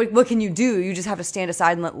 what can you do? You just have to stand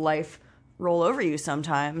aside and let life roll over you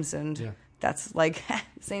sometimes. And that's like,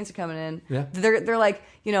 saints are coming in. Yeah. They're like,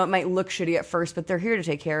 you know, it might look shitty at first, but they're here to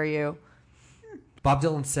take care of you. Bob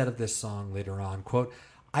Dylan said of this song later on, quote,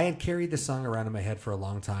 I had carried this song around in my head for a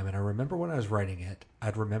long time, and I remember when I was writing it,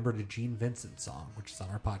 I'd remembered a Gene Vincent song, which is on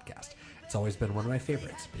our podcast. It's always been one of my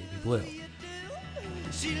favorites, Baby Blue.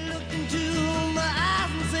 She looked into my eyes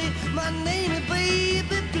and said, my name is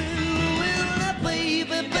Baby Blue. Well, baby,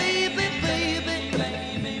 baby, baby,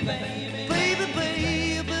 baby, baby,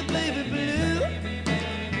 baby, baby blue.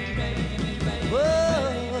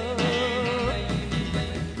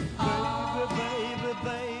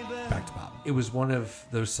 Back to Bob. It was one of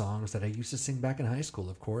those songs that I used to sing back in high school.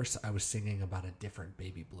 Of course, I was singing about a different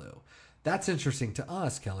Baby Blue. That's interesting to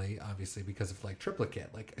us, Kelly, obviously, because of like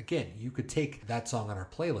Triplicate. Like, again, you could take that song on our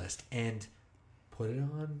playlist and put it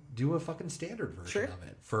on, do a fucking standard version of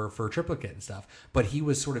it for Triplicate and stuff. But he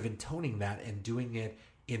was sort of intoning that and doing it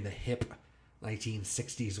in the hip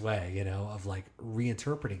 1960s way, you know, of like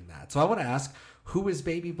reinterpreting that. So I want to ask, who is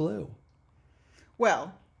Baby Blue?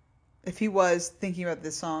 Well, if he was thinking about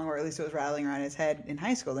this song, or at least it was rattling around his head in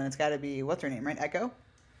high school, then it's got to be, what's her name, right? Echo?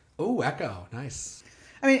 Oh, Echo. Nice.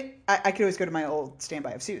 I mean, I could always go to my old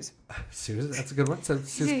Standby of Suze. Suze, that's a good one. So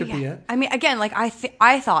Suze could be it. I mean, again, like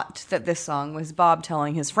I thought that this song was Bob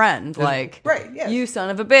telling his friend, like, Right, yeah. you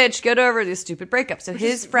son of a bitch, get over this stupid breakup. So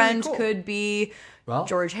his is friend really cool. could be Well,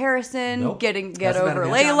 George Harrison, nope. get Hasn't over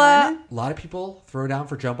been a Layla. A lot of people throw down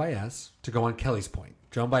for Joan Baez to go on Kelly's point.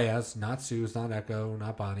 Joan Baez, not Suze, not Echo,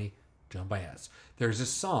 not Bonnie, Joan Baez. There's a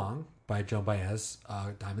song by Joan Baez,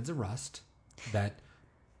 Diamonds and Rust, that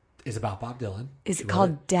is about Bob Dylan. Is She it wrote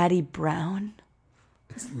called Daddy Brown?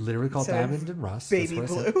 It's literally called Instead of Diamond and Rust. Baby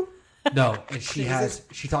That's what I said. Blue? No, and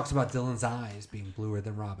she talks about Dylan's eyes being bluer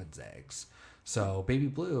than robin's eggs. So Baby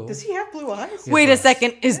Blue. Does he have blue eyes? Yeah. Wait a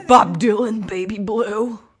second, is Bob Dylan Baby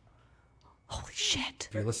Blue? Holy shit.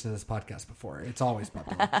 If you're listening to this podcast before, it's always Bob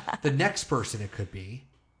Dylan. The next person it could be,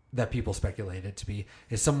 that people speculate it to be,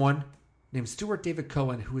 is someone named Stuart David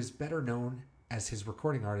Cohen, who is better known as his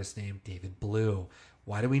recording artist name, David Blue.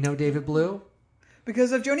 Why do we know David Blue?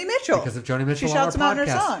 Because of Joni Mitchell. Because of Joni Mitchell She on shouts our him out in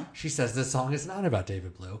her podcast. song. She says this song is not about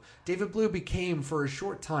David Blue. David Blue became, for a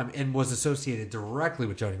short time, and was associated directly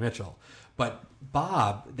with Joni Mitchell. But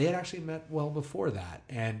Bob, they had actually met well before that,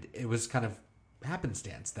 and it was kind of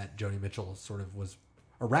happenstance that Joni Mitchell sort of was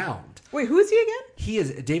around. Wait, who is he again? He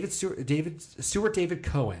is Stuart David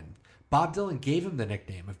Cohen. Bob Dylan gave him the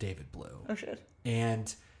nickname of David Blue. Oh, shit.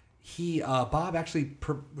 And Bob actually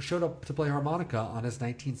showed up to play harmonica on his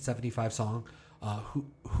 1975 song,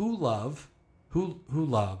 Who Love,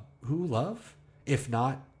 If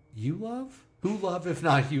Not You Love? Who Love, If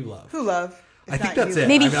Not You Love? Who love? I think that's it.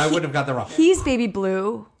 Maybe I wouldn't have got that wrong. He's Baby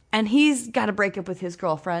Blue, and he's got to break up with his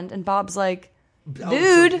girlfriend, and Bob's like, Oh,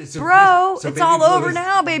 dude, so bro, so it's Baby all Blue over is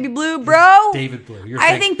now, Baby Blue, bro. David Blue. You're I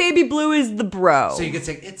saying- think Baby Blue is the bro. So you could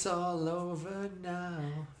say, it's all over now.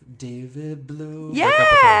 David Blue.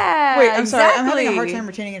 Yeah. Wait, I'm sorry. I'm having a exactly. hard time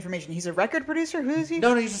retaining information. He's a record producer. Who is he?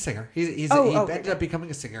 No, he's a singer. He okay. ended up becoming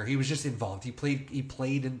a singer. He was just involved. He played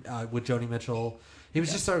in, with Joni Mitchell. He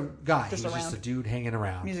was just a guy. Just he was around. just a dude hanging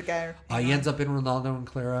around. Music guy. He ends up in Ronaldo and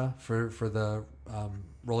Clara for the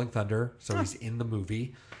Rolling Thunder. So he's in the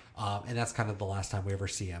movie. And that's kind of the last time we ever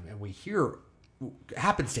see him. And we hear,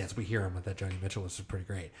 happenstance, we hear him with that Joni Mitchell, which is pretty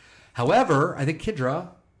great. However, I think Kendra,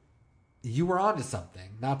 you were onto something.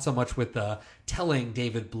 Not so much with the telling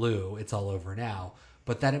David Blue it's all over now,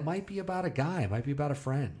 but that it might be about a guy, it might be about a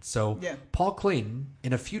friend. So Yeah. Paul Clayton,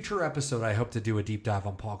 in a future episode, I hope to do a deep dive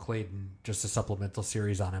on Paul Clayton, just a supplemental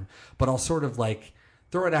series on him. But I'll sort of like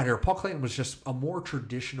throw it out here. Paul Clayton was just a more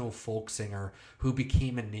traditional folk singer who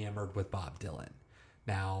became enamored with Bob Dylan.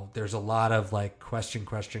 Now, there's a lot of like question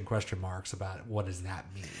marks about what does that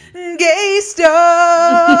mean. Gay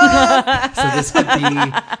stuff. So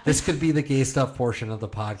this could be the gay stuff portion of the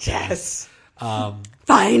podcast. Yes.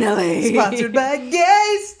 Finally. Sponsored by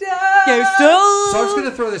Gay Stuff. Gay Stuff. So I'm just going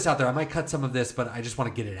to throw this out there. I might cut some of this, but I just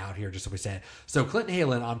want to get it out here just so we say it. So Clinton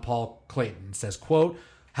Halen on Paul Clayton says, quote,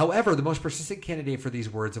 however, the most persistent candidate for these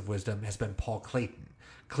words of wisdom has been Paul Clayton.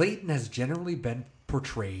 Clayton has generally been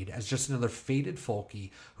portrayed as just another faded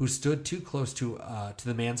folkie who stood too close to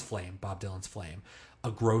the man's flame, Bob Dylan's flame,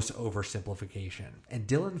 a gross oversimplification. And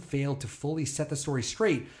Dylan failed to fully set the story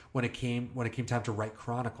straight when it came time to write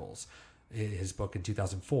Chronicles, his book in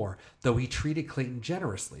 2004, though he treated Clayton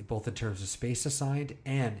generously, both in terms of space assigned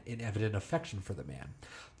and in evident affection for the man.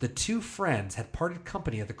 The two friends had parted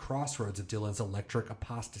company at the crossroads of Dylan's electric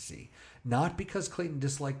apostasy, not because Clayton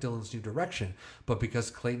disliked Dylan's new direction, but because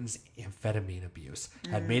Clayton's amphetamine abuse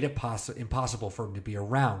had made it impossible for him to be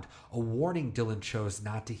around, a warning Dylan chose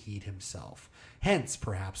not to heed himself. Hence,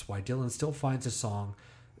 perhaps, why Dylan still finds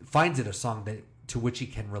it a song to which he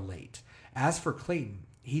can relate. As for Clayton,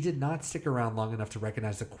 he did not stick around long enough to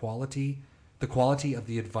recognize the quality of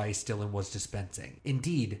the advice Dylan was dispensing.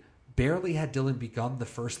 Indeed, barely had Dylan begun the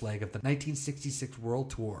first leg of the 1966 World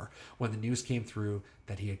Tour when the news came through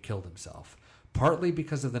that he had killed himself. Partly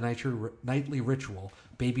because of the nightly ritual,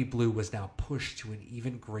 Baby Blue was now pushed to an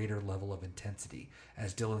even greater level of intensity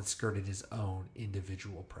as Dylan skirted his own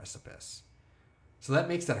individual precipice. So that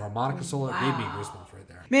makes that harmonica solo. It gave me goosebumps right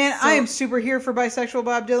there. Man, I am super here for bisexual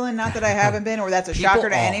Bob Dylan. Not that I haven't been, or that's a People shocker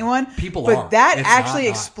to are. anyone. People but are. that It's actually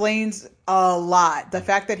not. explains a lot. The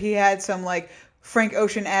fact that he had some like Frank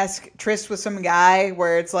Ocean-esque tryst with some guy,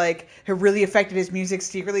 where it's like it really affected his music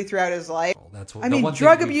secretly throughout his life. That's what, I the mean, one thing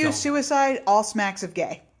drug we abuse, don't- suicide, all smacks of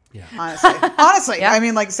gay. Yeah. Honestly, Yeah. I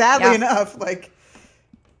mean, like sadly Yeah. enough, like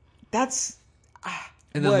that's.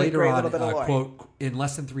 And then What a later great on, little bit of lore. quote, in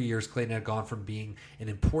less than 3 years, Clayton had gone from being an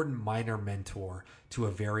important minor mentor to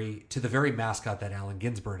the very mascot that Allen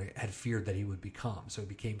Ginsberg had feared that he would become. So he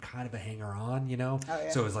became kind of a hanger-on, you know? Oh, yeah.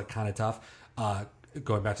 So it was like kind of tough.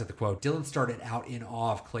 Going back to the quote, Dylan started out in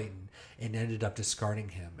awe of Clayton and ended up discarding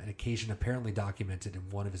him, an occasion apparently documented in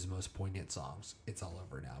one of his most poignant songs, It's All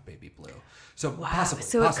Over Now, Baby Blue. So possibly.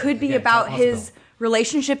 So it could be Again, it's all about his possible.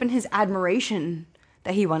 relationship and his admiration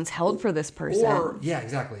that he once held for this person. Or yeah,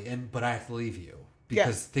 exactly. But I have to leave you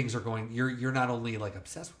because things are going. You're not only like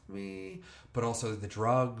obsessed with me, but also the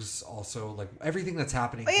drugs, also like everything that's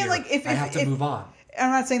happening Yeah, here. like, if- I have to if- move on. I'm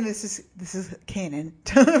not saying this is canon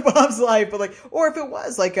to Bob's life, but like, or if it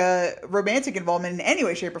was like a romantic involvement in any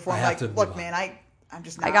way, shape, or form, I have like, to move look, on. man, I'm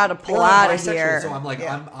just not. I gotta pull Or I'm out of bisexual, here. So I'm like,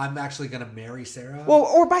 Yeah. I'm actually gonna marry Sarah. Well,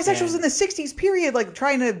 or bisexuals And- in the '60s period, like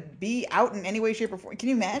trying to be out in any way, shape, or form. Can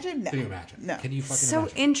you imagine? No. Can you imagine? No. Can you fucking So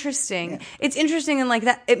imagine? interesting. It's interesting, and like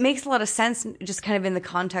that, it makes a lot of sense, just kind of in the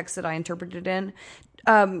context that I interpreted it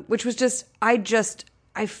in, which was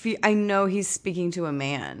I know he's speaking to a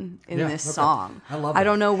man in Yeah, this okay. song. I love I that.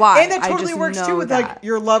 don't know why. And that I totally just works know too with that. like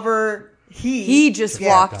your lover. He just Yeah.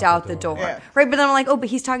 walked out the door. Yeah. Right, but then I'm like, oh, but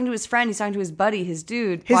he's talking to his friend. He's talking to his buddy, his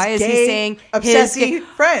dude. His Why is he gay, saying his obsessive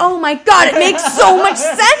friend. Oh my God, it makes so much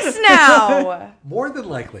sense now. More than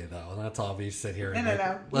likely, though. That's all we sit here. and No. like,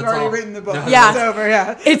 You've let's already all- written the book. No, Yeah. It's over.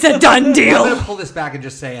 Yeah. It's a done I'm deal. going to pull this back and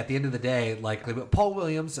just say, at the end of the day, like Paul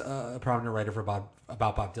Williams, a prominent writer about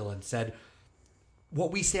Bob Dylan, said, what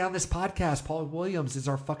we say on this podcast, Paul Williams is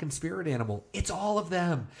our fucking spirit animal. It's all of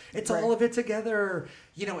them. It's all of it together.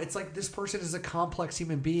 You know, it's like this person is a complex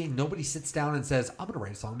human being. Nobody sits down and says, I'm going to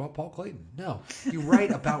write a song about Paul Clayton. No. You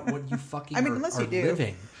write about what you fucking unless are you do.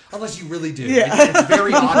 living. Unless you really do. Yeah. It's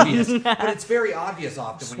very obvious. But it's very obvious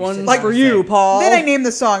often when you sit One's down for and you, say, Paul. Then I named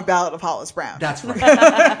the song "Ballad of Hollis Brown." That's right.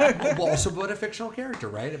 Well, also but a fictional character,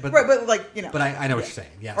 right? But, right, but like you know, But I know what you're saying.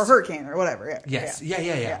 Yes. or Hurricane or whatever. Yeah. Yes.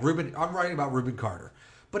 Yeah. Ruben. I'm writing about Reuben Carter.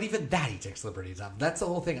 But even that he takes liberties of. That's the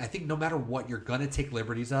whole thing. I think no matter what, you're going to take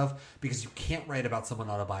liberties of because you can't write about someone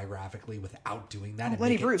autobiographically without doing that. And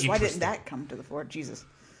Lenny make it Bruce, why didn't interesting. that come to the fore? Jesus.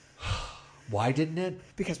 Why didn't it?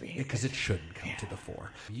 Because we hate Because it shouldn't come to the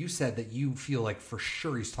fore. You said that you feel like for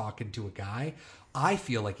sure he's talking to a guy. I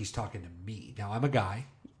feel like he's talking to me. Now, I'm a guy.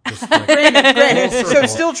 Just like, Granted, full so circle.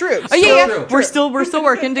 still true. Oh yeah, true. we're still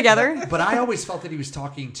working together. But I always felt that he was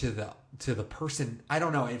talking to the person. I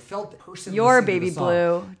don't know. It felt the person. Your listening to baby the song.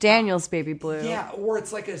 blue, Daniel's baby blue. Yeah, or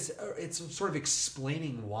it's like it's sort of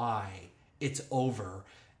explaining why it's over,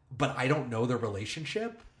 but I don't know the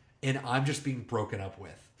relationship, and I'm just being broken up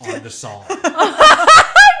with on the song.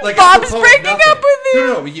 Like Bob's apropos of breaking nothing. up with you.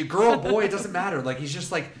 No, you girl, boy, it doesn't matter. Like he's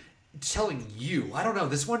just like telling you. I don't know.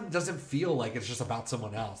 This one doesn't feel like it's just about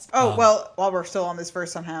someone else. Oh, well, while we're still on this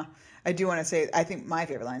verse somehow, I do want to say, I think my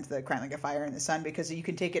favorite line is the crying like a fire in the sun, because you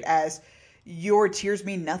can take it as your tears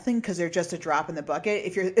mean nothing because they're just a drop in the bucket.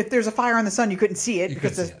 If there's a fire on the sun, you couldn't see it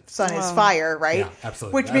because the couldn't see it. sun is fire, right? Yeah,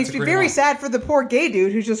 absolutely. Which That's makes a me great very line. sad for the poor gay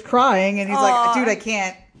dude who's just crying, and he's like, dude, I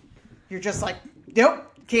can't. You're just like, nope,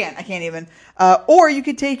 I can't even. Or you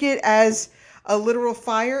could take it as a literal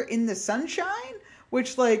fire in the sunshine,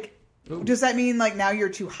 which like, does that mean like now you're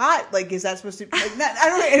too hot? Like, is that supposed to? Like,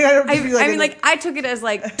 I don't. I took it as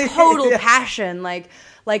like total passion, like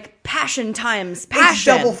passion times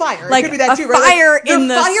passion. Double fire. It Like could be that a too, right? Like, fire the in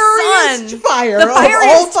the sun. fiery-est fire The of fire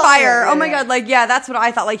all is fire. fire. Oh my Yeah. god! Like that's what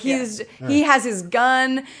I thought. Like he has his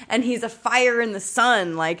gun and he's a fire in the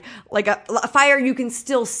sun. Like a fire you can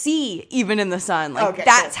still see even in the sun. Like Okay,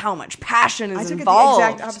 that's cool. how much passion I is took involved. it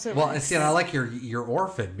the exact opposite. Well, and see, and I like your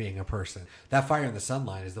orphan being a person. That fire in the sun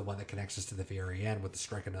line is the one that connects us to the very end with the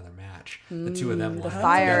strike another match. The two of them. The line up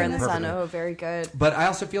fire together in the sun. perfectly. Oh, very good. But I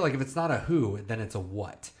also feel like if it's not a who, then it's a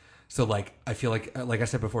what. So like I feel like I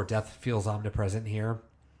said before, death feels omnipresent here.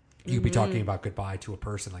 You'd be talking about goodbye to a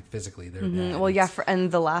person, like physically. They're dead. Well, yeah, and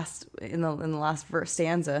the last in the last verse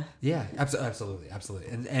stanza. Yeah, absolutely.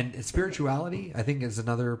 And spirituality, I think, is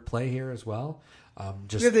another play here as well.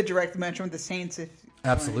 we have the direct mention with the saints. If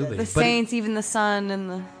Absolutely. The But saints, even the sun, and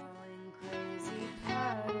the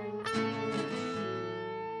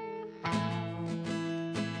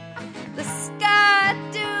The sky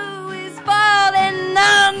dew is falling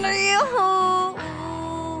under you.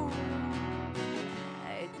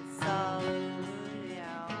 It's all over you.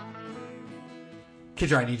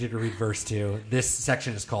 Kendra, I need you to read verse 2. This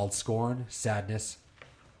section is called Scorn, Sadness,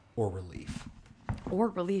 or Relief. or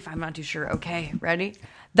relief. I'm not too sure. Okay, ready?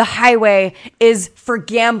 The highway is for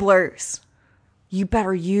gamblers. You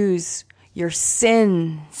better use your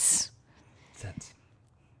sins.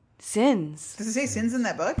 Sins. Does it say sins in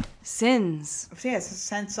that book? Sins. Yeah, it says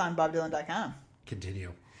sense on BobDylan.com.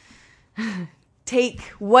 Continue. Take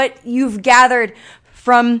what you've gathered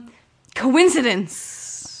from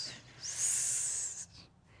coincidence.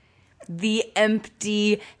 The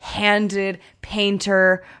empty-handed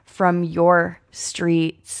painter from your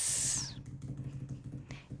streets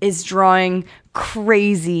is drawing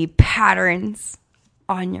crazy patterns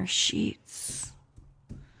on your sheets.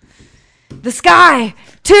 The sky,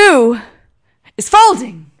 too, is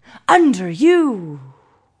folding under you.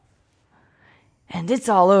 And it's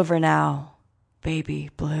all over now, baby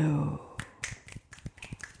blue.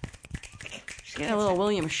 She's getting a little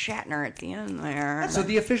William Shatner at the end there. So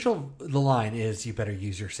the line is, you better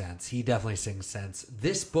use your sense. He definitely sings sense.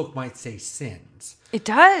 This book might say sins. It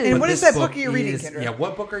does. And But what is this that book you're reading, is- Kendra? Yeah,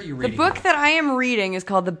 what book are you The reading? book here? that I am reading is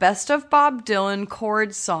called The Best of Bob Dylan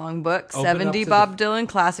Chord Songbook, Open 70 up to Bob the- Dylan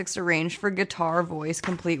classics arranged for guitar voice,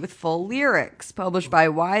 complete with full lyrics. Published by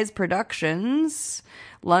Wise Productions,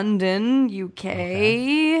 London,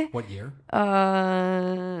 UK. What year?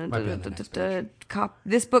 Uh, Might be on the next page.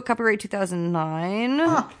 This book, copyright 2009.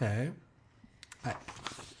 Okay.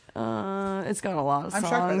 It's got a lot of I'm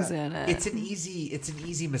shocked by songs that. in it. It's an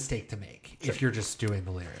easy mistake to make if you're just doing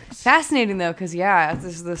the lyrics. Fascinating though, because this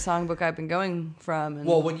is the songbook I've been going from. And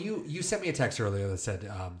Well, when you sent me a text earlier that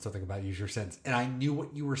said something about use your sense, and I knew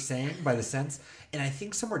what you were saying by the sense, and I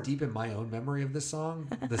think somewhere deep in my own memory of this song,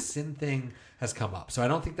 the sin thing has come up. So I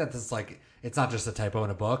don't think that this it's not just a typo in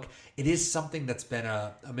a book. It is something that's been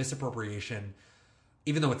a misappropriation.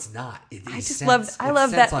 Even though it's not, it is sense. I It's love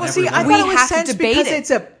sense that- on Well, see, every I level. We thought it was have to sense debate because it. it's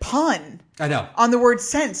a pun I know on the word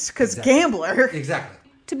sense, because Exactly. gambler. exactly.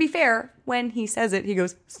 to be fair, when he says it, he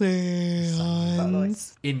goes,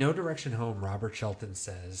 In No Direction Home, Robert Shelton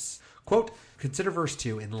says, quote, consider verse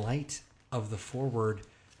 2 in light of the foreword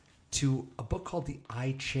to a book called The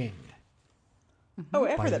I Ching. Oh,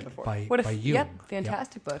 I've by, heard that before. What by a Jung.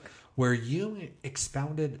 fantastic book. Where Jung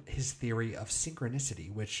expounded his theory of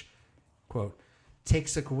synchronicity, which, quote,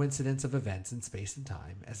 takes a coincidence of events in space and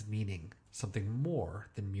time as meaning something more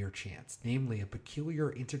than mere chance, namely a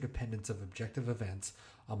peculiar interdependence of objective events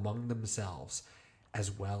among themselves,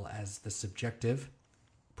 as well as the subjective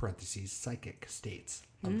 (parentheses psychic) states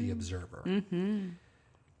of the observer.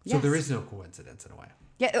 So there is no coincidence in a way.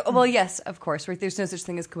 Yeah, well, yes, of course. Right? There's no such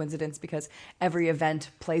thing as coincidence because every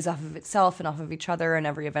event plays off of itself and off of each other, and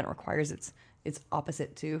every event requires its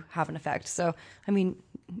opposite to have an effect. So, I mean,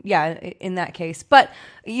 yeah, in that case. But,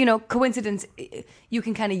 coincidence, you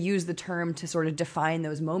can kind of use the term to sort of define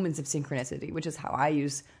those moments of synchronicity, which is how I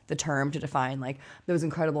use the term to define, like, those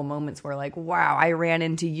incredible moments where, like, wow, I ran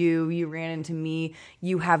into you, you ran into me,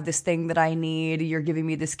 you have this thing that I need, you're giving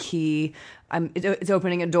me this key, it's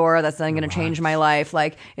opening a door that's then going to change my life.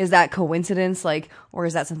 Like, is that coincidence? Like, or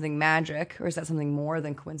is that something magic? Or is that something more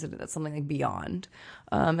than coincidence? That's something like beyond.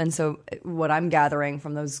 And so what I'm gathering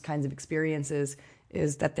from those kinds of experiences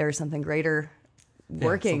is that there's something greater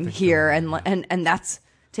working here. And that's,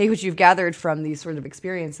 take what you've gathered from these sort of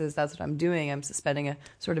experiences. That's what I'm doing. I'm suspending a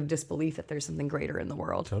sort of disbelief that there's something greater in the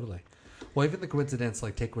world. Totally. Well, even the coincidence,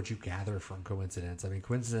 like, take what you gather from coincidence. I mean,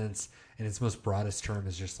 coincidence in its most broadest term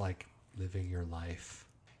is just like living your life.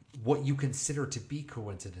 What you consider to be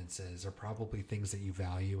coincidences are probably things that you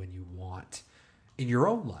value and you want in your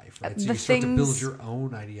own life, right? So you start to build your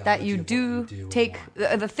own ideology that you of what do you do take.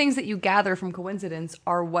 The things that you gather from coincidence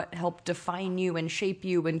are what help define you and shape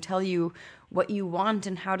you and tell you what you want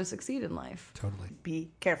and how to succeed in life. Totally.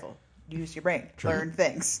 Be careful. Use your brain. Learn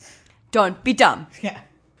things. Don't be dumb. Yeah.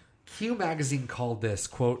 Q magazine called this,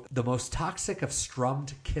 quote, the most toxic of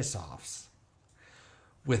strummed kiss-offs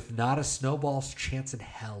with not a snowball's chance in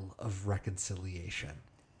hell of reconciliation.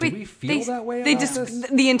 Do we feel that way about this?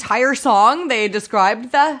 The entire song, they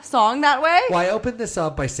described the song that way? Well, I opened this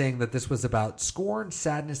up by saying that this was about scorn,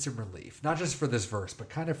 sadness, and relief. Not just for this verse, but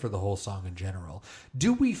kind of for the whole song in general.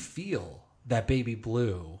 Do we feel that Baby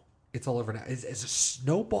Blue, it's all over now, is a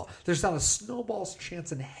snowball? There's not a snowball's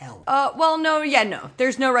chance in hell. No.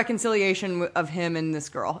 There's no reconciliation of him and this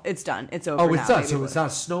girl. It's done. It's over. Oh, it's done. So it's not a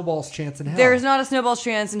snowball's chance in hell. There's not a snowball's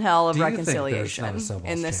chance in hell of Do you think reconciliation there's not a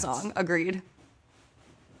snowball's in this chance? song. Agreed.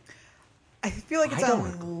 I feel like it's I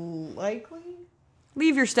don't unlikely.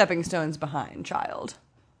 Leave your stepping stones behind, child.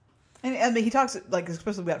 And I mean, he talks like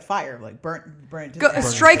especially about fire, like burn it to Go the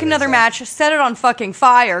strike another match, set it on fucking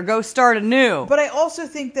fire, go start anew. But I also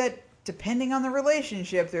think that depending on the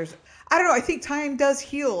relationship, I don't know. I think time does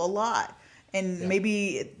heal a lot, and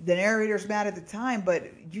maybe the narrator's mad at the time, but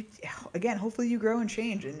hopefully you grow and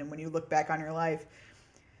change, and when you look back on your life,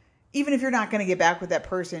 even if you're not going to get back with that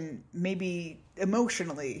person, maybe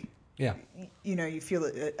emotionally. Yeah. You feel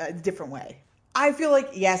it a different way. I feel like,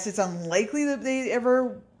 yes, it's unlikely that they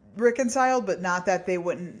ever reconciled, but not that they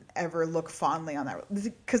wouldn't ever look fondly on that.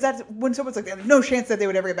 Because that's when someone's like, there's no chance that they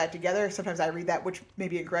would ever get back together. Sometimes I read that, which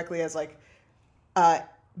maybe incorrectly, as like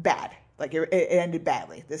bad. Like it ended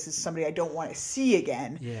badly. This is somebody I don't want to see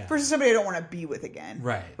again versus somebody I don't want to be with again.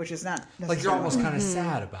 Right. Which is not necessarily. Like you're almost kind of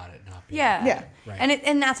sad about it not being. Yeah. Right.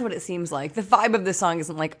 And that's what it seems like. The vibe of this song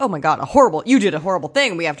isn't like, oh my God, you did a horrible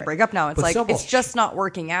thing. We have to break up now. It's But like, snowballs. it's just not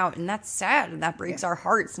working out. And that's sad. And that breaks our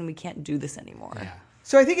hearts. And we can't do this anymore. Yeah.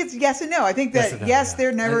 So I think it's yes and no. I think that Yes and no,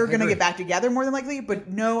 they're never I going to agree. get back together more than likely, but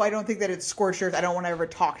no, I don't think that it's scorched earth. I don't want to ever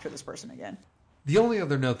talk to this person again. The only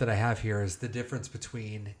other note that I have here is the difference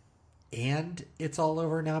between and It's All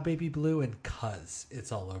Over Now, Baby Blue and Cuz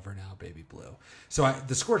It's All Over Now, Baby Blue. So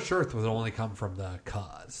the scorched earth would only come from the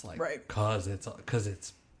cuz. Like, Right. Cuz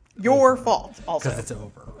it's Your fault also. Because it's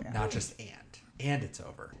over. Not just and it's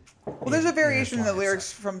over. Well, there's a variation in the why it's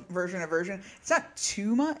lyrics from version to version. It's not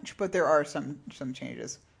too much, but there are some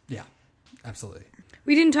changes. Yeah, absolutely.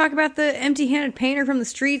 We didn't talk about the empty-handed painter from the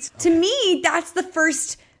streets. To me, that's the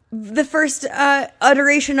first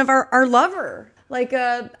iteration of our lover. Like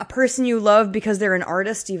a person you love because they're an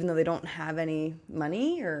artist, even though they don't have any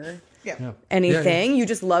money or anything. Yeah. You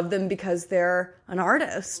just love them because they're an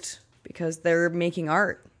artist, because they're making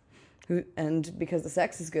art, and because the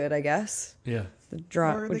sex is good, I guess. Yeah. Or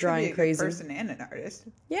We're they drawing could be crazy. a person and an artist.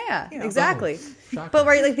 Yeah, You know, exactly. Shocker. But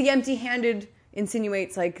right, like the empty-handed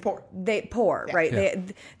insinuates like Poor. right? Yeah.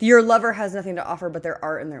 Your lover has nothing to offer but their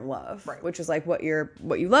art and their love, Right. which is like what you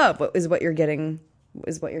love, what you're getting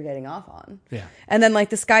off on. Yeah. And then like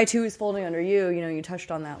the sky too is folding under you. You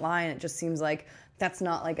touched on that line. It just seems like that's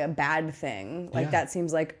not like a bad thing. Like that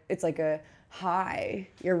seems like it's like a high.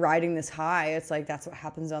 You're riding this high. It's like that's what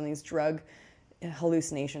happens on these drug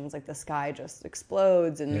hallucinations. Like the sky just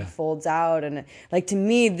explodes and folds out. And like to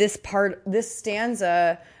me, this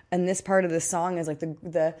stanza and this part of the song is like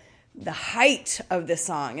the the height of this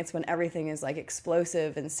song. It's when everything is like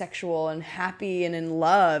explosive and sexual and happy and in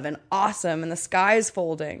love and awesome and the sky's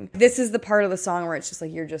folding. This is the part of the song where it's just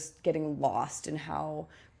like you're just getting lost in how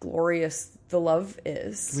glorious the love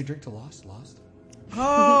is. Can we drink to Lost? Lost? Oh,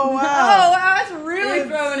 Oh, wow. wow, that's really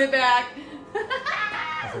throwing it back.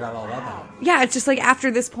 I forgot all about that. Yeah, it's just like after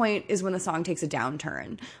this point is when the song takes a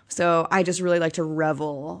downturn. So I just really like to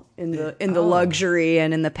revel in the luxury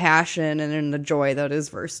and in the passion and in the joy that is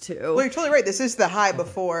verse 2. Well, you're totally right. This is the high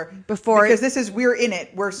before. Before Because this is, we're in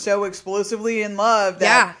it. We're so explosively in love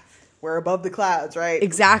that we're above the clouds, right?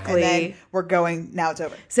 Exactly. And then we're going, now it's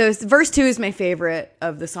over. So verse 2 is my favorite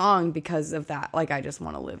of the song because of that. Like, I just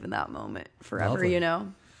want to live in that moment forever, Lovely. you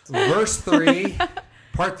know? Verse 3,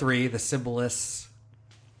 part 3, the symbolists.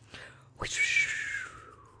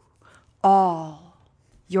 All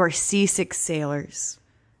your seasick sailors,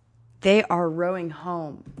 they are rowing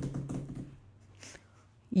home.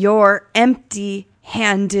 Your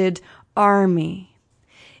empty-handed army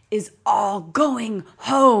is all going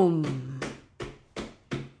home.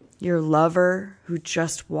 Your lover who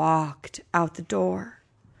just walked out the door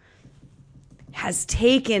has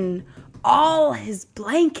taken all his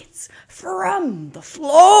blankets from the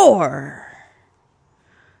floor.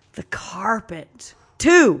 The carpet,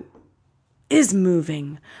 too, is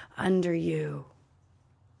moving under you.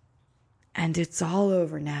 And it's all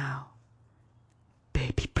over now,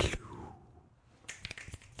 baby blue.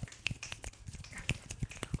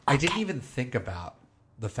 I didn't even think about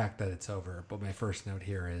the fact that it's over, but my first note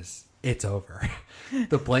here is it's over.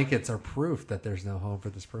 The blankets are proof that there's no home for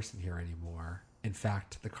this person here anymore. In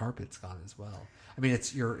fact, the carpet's gone as well. I mean,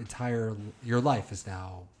 it's your life is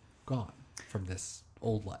now gone from this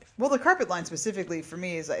old life. Well, the carpet line specifically for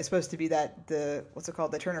me is supposed to be that what's it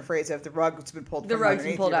called? The Turner phrase of the rug's been pulled. The from rug's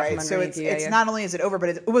been underneath pulled you, out right? from So underneath you, it's yeah. not only is it over, but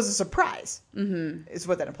it was a surprise. Mm-hmm. Is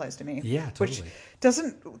what that implies to me. Yeah, totally. Which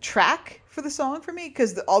doesn't track for the song for me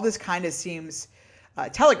because all this kind of seems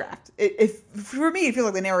telegraphed. For me, it feels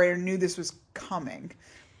like the narrator knew this was coming.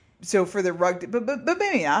 So for the rug, but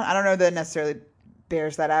maybe not. I don't know that it necessarily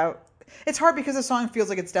bears that out. It's hard because the song feels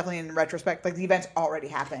like it's definitely in retrospect, like the events already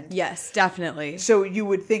happened. Yes, definitely. So you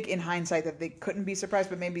would think in hindsight that they couldn't be surprised,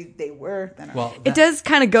 but maybe they were. Then Well, It does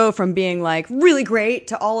kind of go from being like really great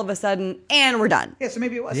to all of a sudden, and we're done. yeah, so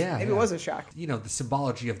maybe it was. Maybe it was a shock. You know, the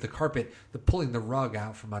symbology of the carpet, the pulling the rug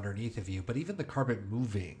out from underneath of you, but even the carpet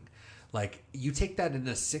moving. Like, you take that in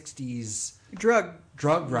the 60s Drug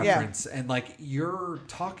reference, and like you're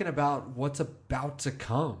talking about what's about to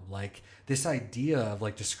come. Like this idea of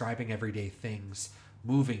like describing everyday things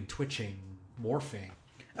moving, twitching, morphing.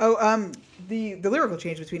 Oh, the lyrical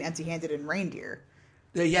change between empty-handed and reindeer.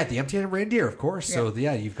 Yeah, the empty-handed reindeer, of course. Yeah. So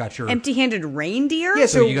yeah, you've got your Empty-handed reindeer? Yeah,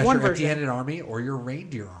 so you got one your version. empty-handed army or your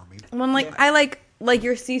reindeer army. When I like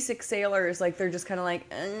your seasick sailors, like they're just kind of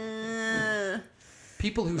like,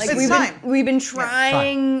 People who like It's we've time. been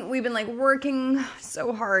trying, we've been like working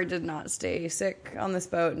so hard to not stay sick on this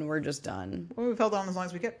boat, and we're just done. Well, we've held on as long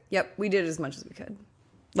as we could. Yep, we did as much as we could.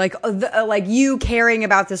 Like like you caring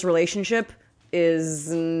about this relationship is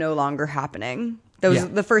no longer happening. Those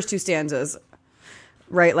the first two stanzas,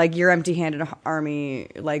 right? Like your empty-handed army.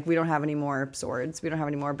 Like we don't have any more swords. We don't have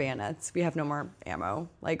any more bayonets. We have no more ammo.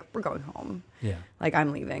 Like we're going home. Yeah. Like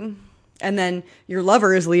I'm leaving, and then your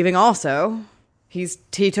lover is leaving also. He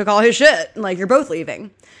took all his shit. Like you're both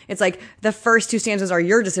leaving. It's like the first two stanzas are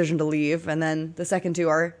your decision to leave, and then the second two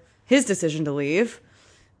are his decision to leave.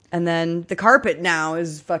 And then the carpet now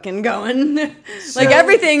is fucking going. Like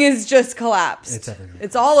everything is just collapsed. It's everything.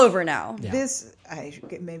 It's all over now. Yeah.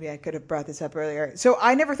 Maybe I could have brought this up earlier. So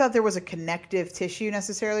I never thought there was a connective tissue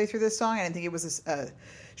necessarily through this song. I didn't think it was a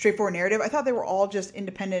straightforward narrative. I thought they were all just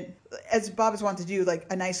independent, as Bob has wanted to do, like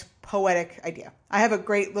a nice poetic idea. I have a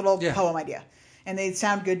great little poem idea, and they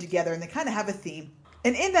sound good together, and they kind of have a theme.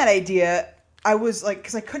 And in that idea, I was like,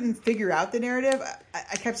 because I couldn't figure out the narrative,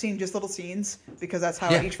 I kept seeing just little scenes because that's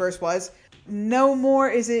how each verse was. No more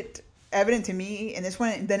is it evident to me in this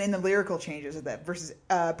one than in the lyrical changes of that versus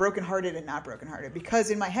brokenhearted and not brokenhearted.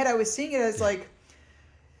 Because in my head, I was seeing it as like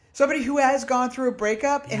somebody who has gone through a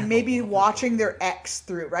breakup and maybe watching their ex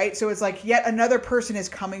through, right? So it's like yet another person is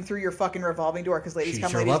coming through your fucking revolving door because ladies She's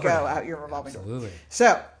come, your ladies lover go now. out your revolving door. Absolutely.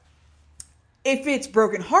 So if it's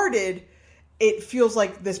brokenhearted, it feels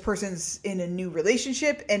like this person's in a new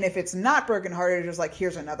relationship, and if it's not brokenhearted, it's just like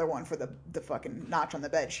here's another one for the fucking notch on the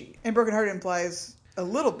bed sheet. And brokenhearted implies a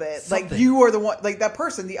little bit like you are the one, like that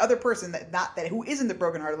person, the other person who isn't the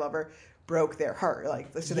brokenhearted lover broke their heart,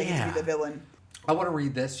 like so they get to be the villain. I want to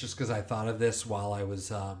read this just because I thought of this while I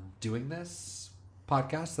was doing this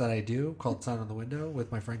podcast that I do called Sign on the Window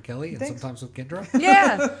with my friend Kelly and Thanks. sometimes with Kendra.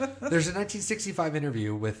 Yeah. There's a 1965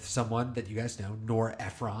 interview with someone that you guys know, Nora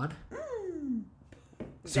Ephron.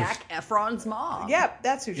 Zac Efron's mom. Yep,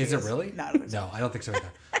 that's who she is. Is it really? No, I don't think so. No, I don't think so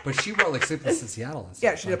either. But she wrote like Sleepless in Seattle and stuff.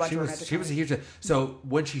 Yeah, she did a Like, bunch of romantic She was a huge. So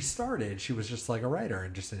when she started, she was just like a writer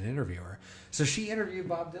and just an interviewer. So she interviewed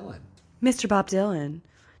Bob Dylan. Mr. Bob Dylan,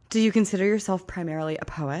 do you consider yourself primarily a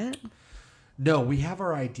poet? No, we have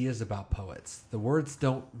our ideas about poets. The words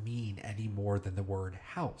don't mean any more than the word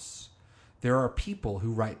house. There are people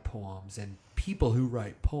who write poems and people who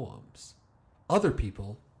write poems. Other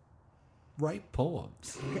people write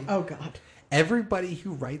poems. Oh, God. Everybody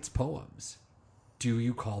who writes poems, do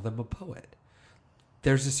you call them a poet?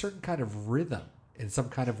 There's a certain kind of rhythm in some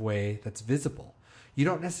kind of way that's visible. You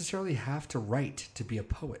don't necessarily have to write to be a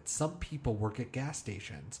poet. Some people work at gas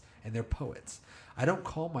stations and they're poets. I don't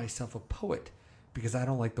call myself a poet because I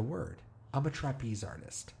don't like the word. I'm a trapeze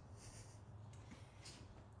artist.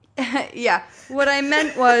 Yeah. What I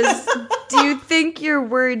meant was, do you think your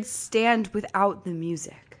words stand without the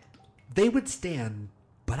music? They would stand,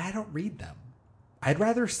 but I don't read them. I'd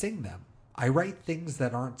rather sing them. I write things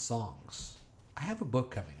that aren't songs. I have a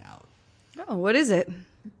book coming out. Oh, what is it?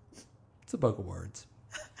 It's a book of words.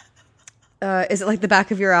 Is it like the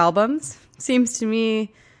back of your albums? Seems to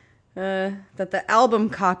me that the album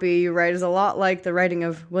copy you write is a lot like the writing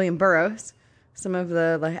of William Burroughs. Some of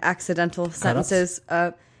the like accidental sentences.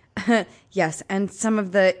 Yes, and some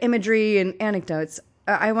of the imagery and anecdotes.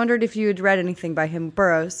 I wondered if you had read anything by him,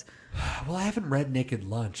 Burroughs. Well, I haven't read Naked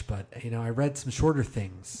Lunch, but, I read some shorter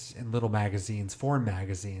things in little magazines, foreign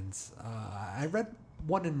magazines. I read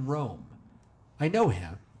one in Rome. I know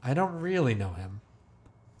him. I don't really know him,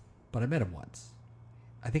 but I met him once.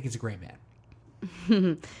 I think he's a great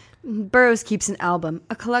man. Burroughs keeps an album,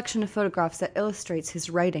 a collection of photographs that illustrates his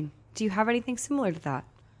writing. Do you have anything similar to that?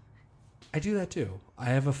 I do that too. I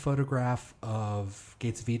have a photograph of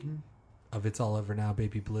Gates of Eden, of It's All Over Now,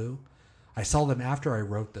 Baby Blue. I saw them after I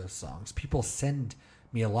wrote those songs. People send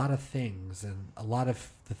me a lot of things, and a lot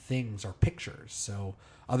of the things are pictures. So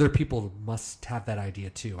other people must have that idea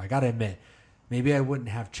too. I got to admit, maybe I wouldn't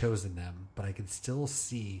have chosen them, but I can still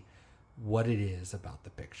see what it is about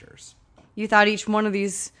the pictures. You thought each one of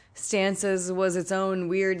these stanzas was its own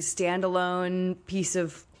weird standalone piece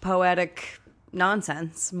of poetic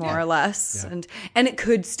nonsense, more or less. Yeah. And it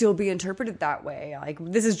could still be interpreted that way. Like,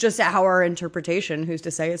 this is just our interpretation. Who's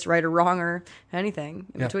to say it's right or wrong or anything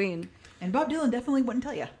in between? And Bob Dylan definitely wouldn't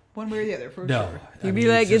tell you one way or the other, for No. sure. You'd be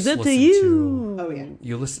like, it's up to you. Oh, yeah.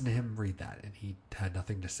 You listen to him read that, and he had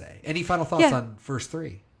nothing to say. Any final thoughts on verse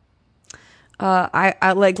 3?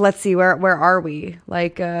 I like, let's see, where are we?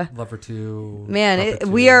 Like, Lover 2. man, Puppet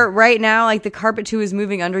 2. we are right now, like, the carpet 2 is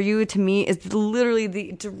moving under you. To me, is literally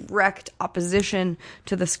the direct opposition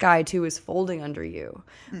to the sky 2 is folding under you.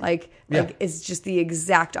 Like it's just the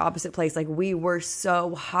exact opposite place. Like, we were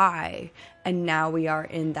so high, and now we are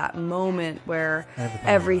in that moment where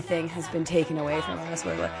everything has been taken away from us,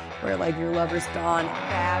 where like your lover's gone.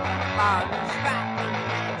 Vagabonds rapping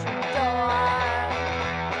at your door.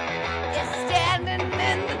 You're standing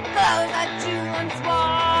in the clothes that you once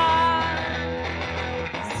wore.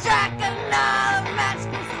 Strike another match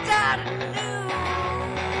and start anew.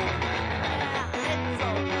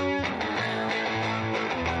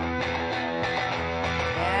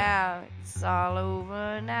 Yeah, it's all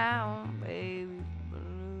over now, baby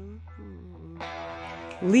blue.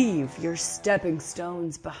 Leave your stepping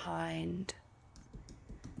stones behind.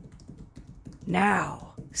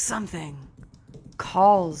 Now, something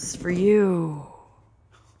calls for you.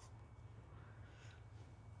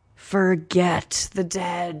 Forget the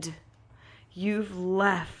dead you've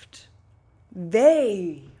left.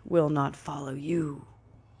 They will not follow you.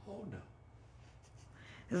 Oh, no.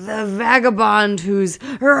 The vagabond who's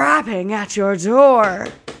rapping at your door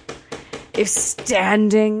is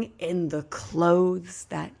standing in the clothes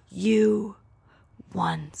that you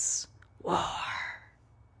once wore.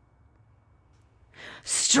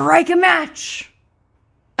 Strike a match!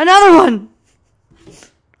 Another one!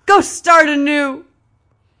 Go start anew!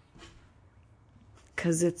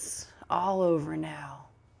 'Cause it's all over now,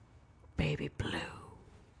 baby blue.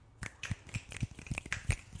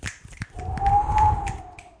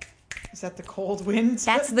 Is that the cold wind?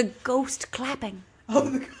 That's the ghost clapping. Oh,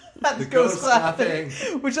 the ghost clapping.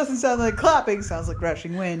 Which doesn't sound like clapping, sounds like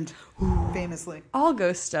rushing wind. Famously. All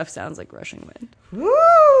ghost stuff sounds like rushing wind.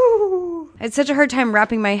 Woo! I had such a hard time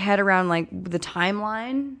wrapping my head around like the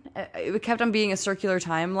timeline. It kept on being a circular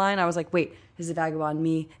timeline. I was like, wait, is the vagabond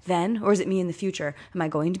me then, or is it me in the future? Am I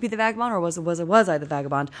going to be the vagabond, or was I the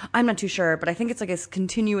vagabond? I'm not too sure, but I think it's like a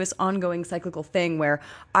continuous, ongoing, cyclical thing where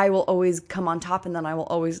I will always come on top, and then I will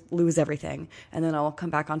always lose everything, and then I will come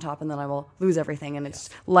back on top, and then I will lose everything, and it's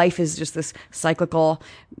life is just this cyclical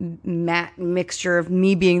mixture of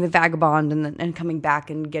me being the vagabond and coming back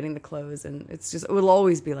and getting the clothes, and it will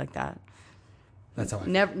always be like that. That's how I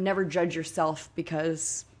feel. Never judge yourself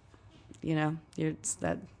because, it's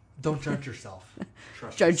that. Don't judge yourself.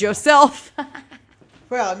 Trust Judge yourself.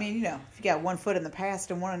 Well, I mean, if you got one foot in the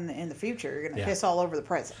past and one in the future, you're going to piss all over the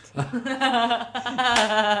present. I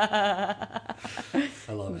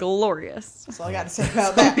love it. Glorious. That's all I got to say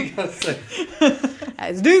about that.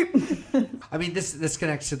 That's deep. I mean, this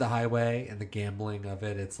connects to the highway and the gambling of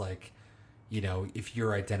it. It's like, if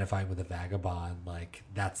you're identifying with a vagabond, like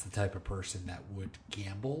that's the type of person that would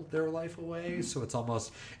gamble their life away. So it's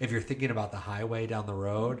almost, if you're thinking about the highway down the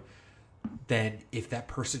road, then if that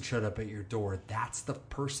person showed up at your door, that's the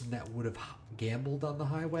person that would have gambled on the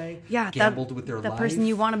highway. Yeah, gambled with their life. The person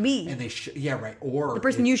you want to be. And they right. Or the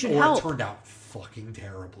person you should help. It turned out fucking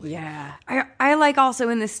terribly. Yeah. I like also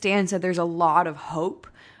in this stanza, there's a lot of hope.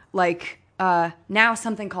 Like, now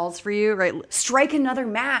something calls for you, right? Strike another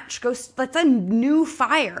match. That's a new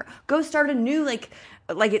fire. Go start a new, like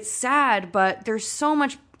it's sad, but there's so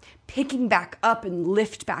much picking back up and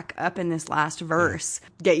lift back up in this last verse.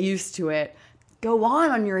 Get used to it. Go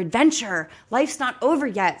on your adventure. Life's not over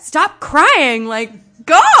yet. Stop crying. Like,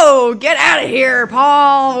 go! Get out of here,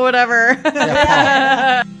 Paul, whatever.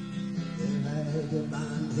 Yeah, Paul.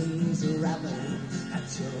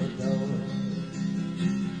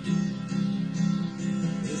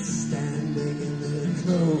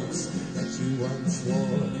 Clothes that you once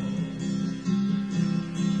wore.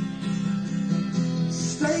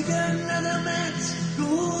 Strike another match,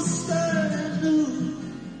 go start anew.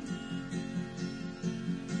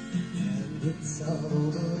 And it's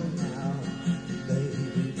over now,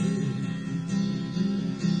 baby.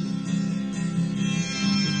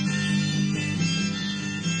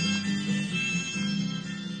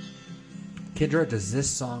 Kendra, does this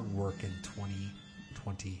song work in 2021?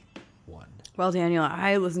 Well, Daniel,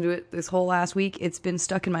 I listened to it this whole last week. It's been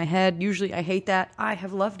stuck in my head. Usually I hate that. I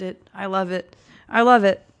have loved it. I love it. I love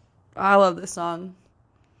it. I love this song.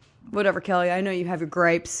 Whatever, Kelly. I know you have your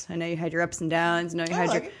gripes. I know you had your ups and downs.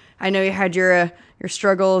 I know you had your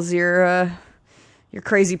struggles, your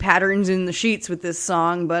crazy patterns in the sheets with this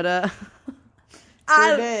song, but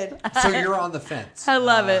Sure did. So you're on the fence. I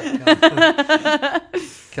love it.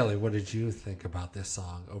 Kelly, what did you think about this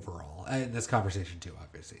song overall? And this conversation too,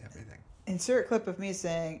 obviously, everything. Insert a clip of me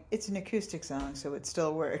saying it's an acoustic song, so it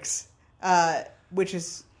still works, which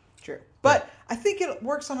is true. But I think it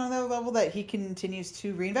works on another level that he continues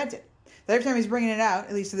to reinvent it. That every time he's bringing it out,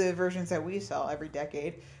 at least the versions that we saw every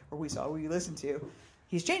decade, or we listened to,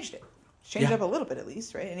 he's changed it. He's changed it up a little bit at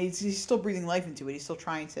least, right? And he's still breathing life into it. He's still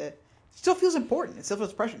trying to... Still feels important. It still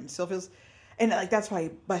feels prescient. It still feels... And like that's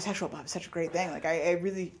why Bisexual Bob is such a great thing. Like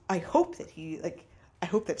I hope that he... like I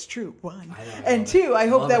hope that's true, one. And two, I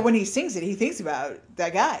hope that when he sings it, he thinks about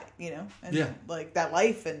that guy, and like that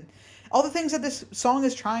life and all the things that this song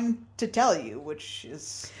is trying to tell you, which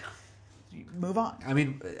is move on. I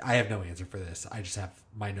mean, I have no answer for this. I just have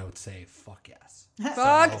my notes say, fuck yes.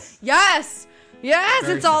 Fuck yes! Yes,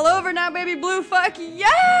 Very it's all simple. over now, baby blue. Fuck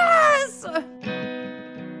yes!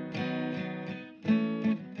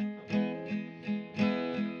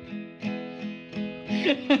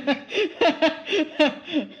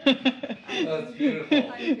 That's beautiful.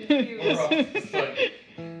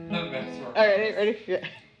 All right, ready? Yeah.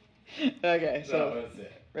 Okay, so that's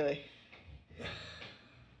it. really.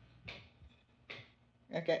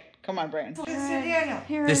 Okay, come on, Brian.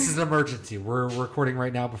 This is an emergency. We're recording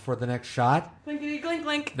right now before the next shot. Blinkety blink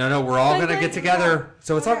blink. No, we're all Blink, gonna get blink. together.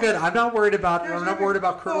 So it's all good. I'm not worried about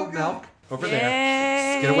curdled milk over there.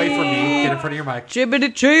 Just get away from me. Get in front of your mic.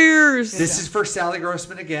 Jibbity cheers. This is for Sally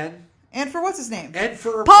Grossman again. And for what's his name? And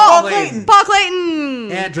for Paul Clayton. Paul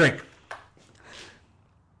Clayton. And drink.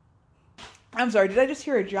 I'm sorry, did I just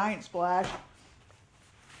hear a giant splash?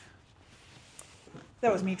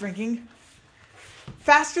 That was me drinking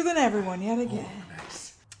faster than everyone yet again.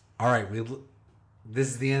 Nice. All right, this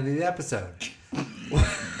is the end of the episode.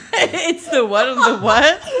 It's the what of the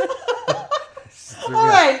what? All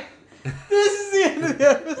right, this is the end of the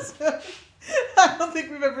episode. I don't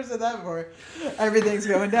think we've ever said that before. Everything's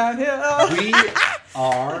going downhill. We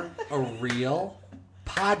are a real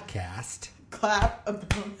podcast. Clap of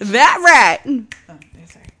the moon. That right. Oh,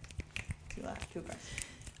 sorry. Too loud, too aggressive.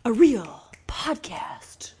 A real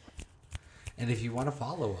podcast. And if you want to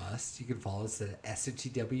follow us, you can follow us at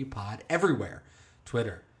SNTW Pod everywhere.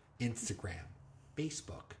 Twitter, Instagram,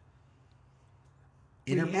 Facebook.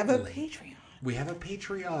 We have a Intermittently. Patreon. We have a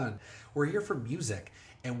Patreon. We're here for music,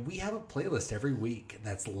 and we have a playlist every week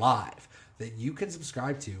that's live that you can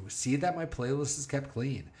subscribe to. See that my playlist is kept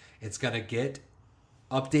clean. It's going to get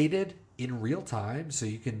updated in real time so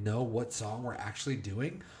you can know what song we're actually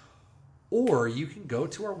doing. Or you can go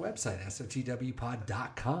to our website,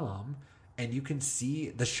 sftwpod.com, and you can see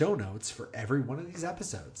the show notes for every one of these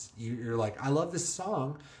episodes. You're like, I love this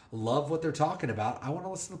song, love what they're talking about. I want to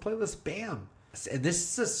listen to the playlist. Bam. And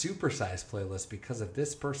this is a supersized playlist because of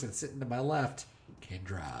this person sitting to my left,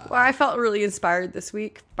 Kendra. Well, I felt really inspired this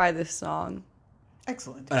week by this song.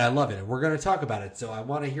 Excellent. And I love it. We're going to talk about it. So I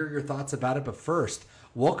want to hear your thoughts about it. But first,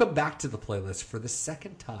 welcome back to the playlist for the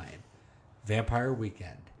second time. Vampire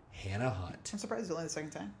Weekend, Hannah Hunt. I'm surprised it's only the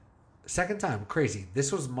second time. Second time, crazy.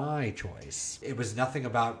 This was my choice. It was nothing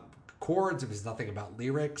about chords. It was nothing about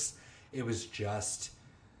lyrics. It was just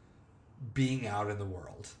being out in the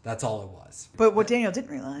world. That's all it was. But what Daniel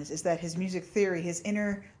didn't realize is that his music theory, his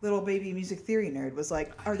inner little baby music theory nerd was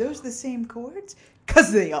like, are those the same chords?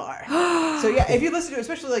 Because they are. So yeah, if you listen to it,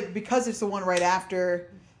 especially like because it's the one right after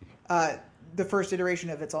the first iteration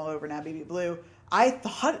of It's All Over Now, Baby Blue, I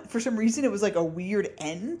thought for some reason it was like a weird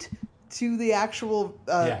end to the actual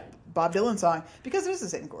Bob Dylan song because it is the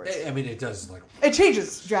same chords. I mean, it does like... It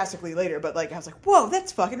changes drastically later, but like I was like, whoa,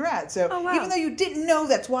 that's fucking rad. So Oh, wow. even though you didn't know,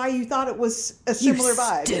 that's why you thought it was a similar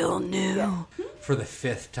vibe. Still knew. Yeah. For the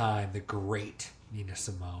fifth time, the great Nina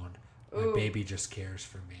Simone. My baby just cares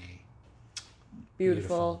for me.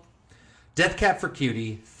 Beautiful. Death Cab for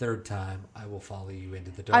Cutie, third time. I will follow you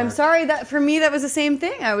into the dark. I'm sorry that for me that was the same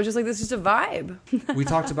thing. I was just like, this is just a vibe. We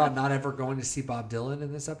talked about not ever going to see Bob Dylan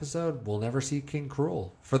in this episode. We'll never see King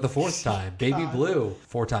Cruel for the fourth time. Baby Blue,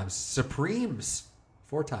 4 times. Supremes,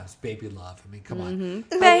 4 times. Baby Love. I mean, come on.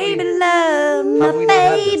 Baby love, How have we not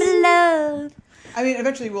had this? baby love. I mean,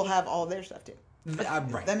 eventually we'll have all their stuff too. I'm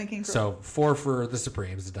right. Them and King Cruel. So 4 for the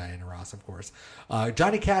Supremes, Diana Ross, of course.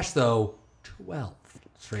 Johnny Cash, though, 12.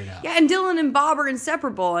 Straight up. Yeah, and Dylan and Bob are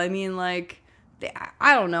inseparable. I mean, like,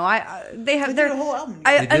 I don't know. They have They their did a whole album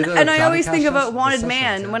I, together. They did and a I Johnny always Cash think about session- Wanted sessions,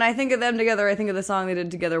 Man. yeah. When I think of them together, I think of the song they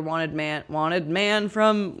did together, Wanted Man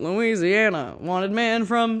from Louisiana, Wanted Man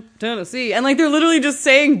from Tennessee, and like they're literally just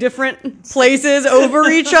saying different places over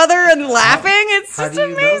each other and laughing. It's How just do you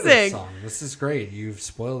know this amazing. song? This is great. You've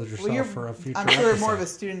spoiled yourself Well, for a future I'm sure episode. more of a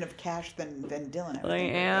student of Cash than Dylan. I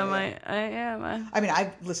am. I am. I mean,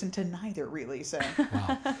 I've listened to neither really, so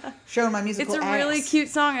Wow. showing my It's musical a really ass. cute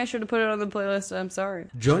song. I should have put it on the playlist. I'm sorry.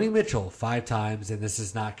 Joni Mitchell 5 times, and this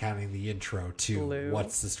is not counting the intro to Blue.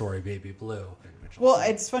 What's the Story, Baby Blue. Well,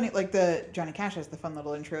 it's funny, like the Johnny Cash has the fun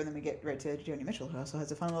little intro, and then we get right to Joni Mitchell, who also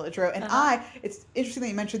has a fun little intro. And it's interesting that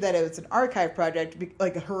you mentioned that it's an archive project,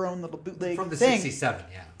 like her own little bootleg From the thing. 67,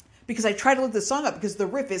 yeah. Because I tried to look this song up because the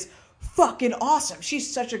riff is fucking awesome.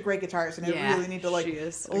 She's such a great guitarist, and Yeah, I really need to like she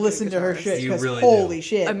is a good listen to her guitarist. shit You because really holy do.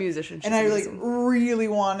 shit, A musician, she's And I like amazing. really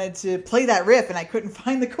wanted to play that riff, and I couldn't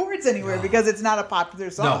find the chords anywhere because it's not a popular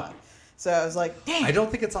song. No. So I was like, damn. I don't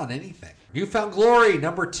think it's on anything. You Found Glory,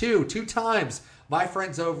 number 2 times. My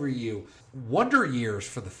Friend's Over You. Wonder Years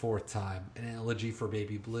for the 4th time. An elegy for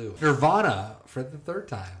Baby Blue. Nirvana for the 3rd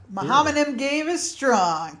time. Muhammad M. Game is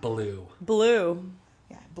strong. Blue. Blue.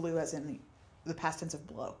 Yeah, blue as in the past tense of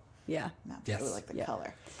blow. Yeah. Not Yes. blue like the Yeah.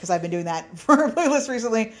 color. Because I've been doing that for a playlist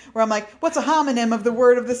recently where I'm like, what's a homonym of the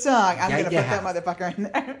word of the song? I'm Yeah, going to you put that have. motherfucker in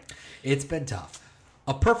there. It's been tough.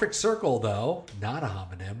 A Perfect Circle, though, not a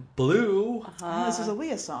homonym. Blue. This is a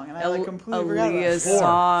Leah song, and I like completely forgot about Aaliyah's it.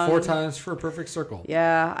 song. 4 times for a Perfect Circle.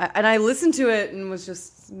 Yeah, and I listened to it and was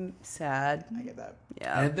just sad. I get that.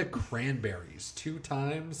 Yeah. And the Cranberries 2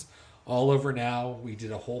 times. All Over Now. We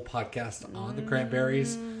did a whole podcast on the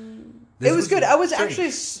Cranberries. This It was good. I was strange.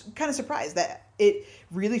 actually kind of surprised that it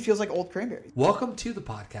really feels like old Cranberries. Welcome to the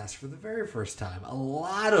podcast for the very first time. A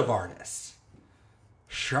lot of artists.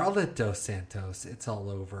 Charlotte Dos Santos, It's All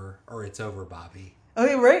Over, or It's Over, Bobby.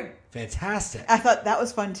 Okay, right. Fantastic. I thought that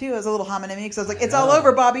was fun too as a little homonym because I was like, I it's all know.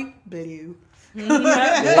 over, Bobby. Blue. Or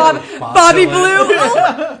Bobby Dylan.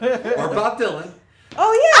 Blue. Or Bob Dylan.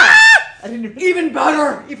 Oh yeah. I didn't Even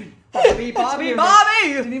better. Even Bobby, Bobby, Bobby.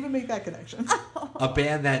 didn't even make that connection. A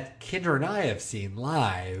band that Kendra and I have seen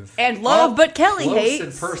live. And love, Up but Kelly close hates.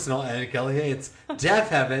 and personal. And Kelly hates. Deaf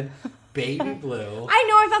Heaven, Baby Blue. I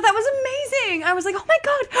know. I thought that was amazing. I was like, oh my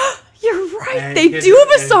god, you're right. And They Kendra- do have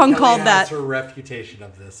a and song Kelly called has that. her refutation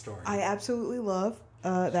of this story. I absolutely love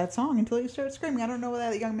that song until he started screaming. I don't know why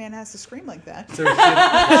that young man has to scream like that. So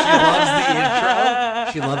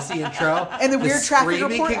she loves the intro. And the weird traffic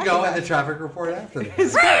screaming report can after go that. in the traffic report after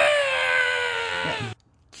that.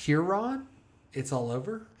 Huron, It's All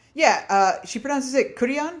Over. Yeah, she pronounces it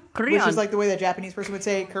Korean, which Korean. is like the way that Japanese person would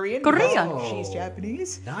say Korean. Korean. because She's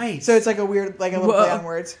Japanese. Nice. So it's like a weird, like a little play on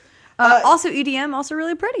words. Also EDM, also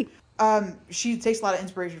really pretty. She takes a lot of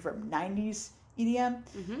inspiration from 90s EDM.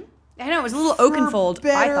 I know, it was a little Oakenfold, I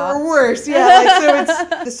Better thought. or worse. Yeah, like, so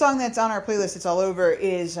it's the song that's on our playlist, It's All Over,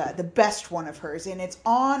 is the best one of hers. And it's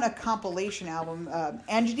on a compilation album.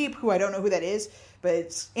 Angie Deep, who I don't know who that is, but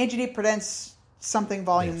it's Angie Deep Presents Something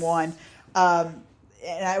Volume 1.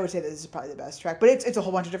 And I would say this is probably the best track. But it's a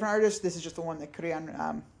whole bunch of different artists. This is just the one that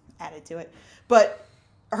Korean added to it. But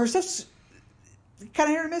her stuff's kind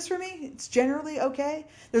of hit or miss for me. It's generally okay.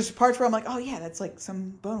 There's parts where I'm like, oh yeah, that's like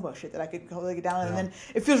some Bonobo shit that I could totally get down on. And then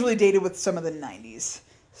it feels really dated with some of the 90s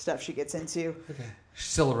stuff she gets into. Okay. She's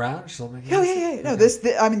still around? She's still making Oh, music? yeah. No,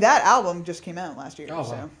 that album just came out last year. Oh,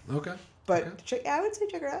 so. wow. Okay. But Okay. I would say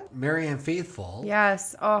check her out. Marianne Faithfull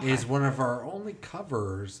Yes. Oh, is one of our only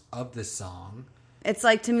covers of this song. it's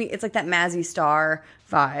like, to me, it's like that Mazzy Star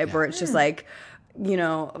vibe where it's just like, you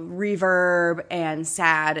know, reverb and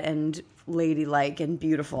sad and ladylike and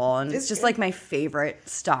beautiful. And it's just like my favorite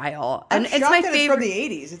style. I'm And it's shocked my that favorite. it's from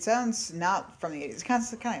the 80s. It sounds not from the 80s. It's kind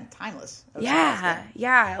of timeless. Yeah,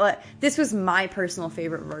 yeah. Like, this was my personal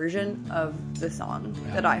favorite version of the song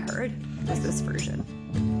that I heard. Was this version?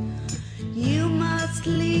 You must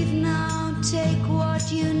leave now, take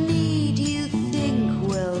what you need, you think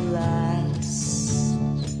will last.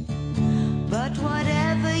 But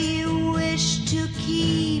whatever you wish to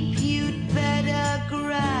keep, you'd better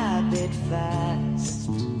grab it fast.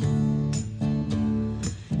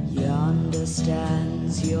 Yonder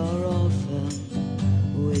stands your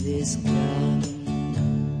orphan with his gun,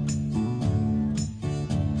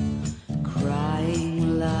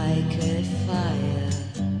 crying like a fire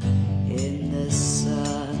in the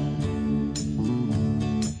sun.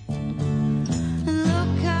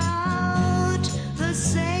 Look out, the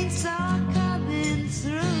saints are coming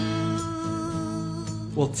through.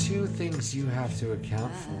 Well, two things you have to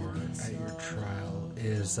account for at your trial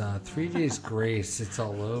is 3 Days Grace, It's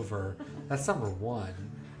All Over. That's number one.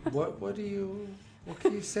 What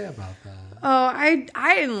can you say about that? Oh, I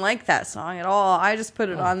didn't like that song at all. I just put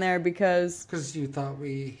it on there because Because you thought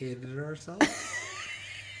we hated ourselves?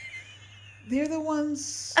 They're the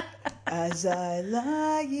ones as I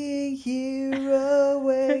lying here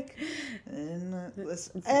awake and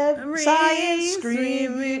listen, sighing,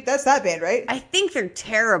 screaming. That's that band, right? I think they're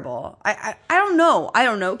terrible. I don't know. I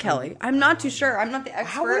don't know, Kelly. I'm not too sure. I'm not the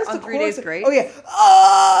How expert is the on 3 Days chorus? Grace. Oh yeah,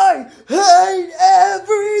 I hate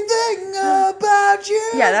everything about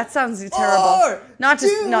you. Yeah, that sounds terrible. Or No, it's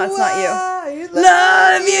not you. I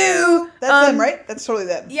Love you. That's them, right? That's totally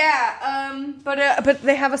them. Yeah, but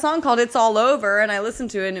they have a song called "It's All Over," and I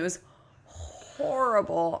listened to it, and it was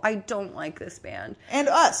horrible. I don't like this band. And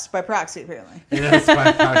Us by proxy, apparently. And that's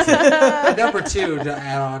my proxy. And number two, to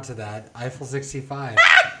add on to that, Eiffel 65.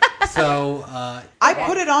 So, I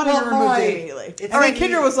put it on and Well, it removed my- it immediately. it's And then like-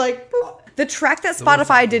 Kendra was like, boop. The track that one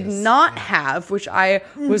Spotify song did is- not have, which I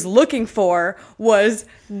was looking for, was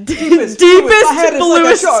Deepest, deepest, my head is bluest.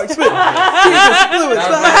 like a shark's fin. Deepest, bluest,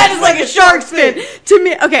 My head is like a shark's fin. To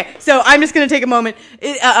me, okay, so I'm just gonna take a moment.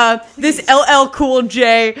 This LL Cool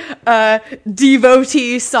J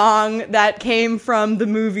devotee song that came from the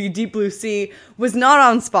movie Deep Blue Sea was not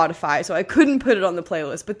on Spotify, so I couldn't put it on the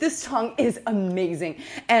playlist. But this song is amazing,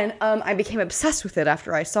 and I became obsessed with it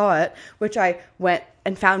after I saw it, which I went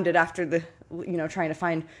and found it after the, trying to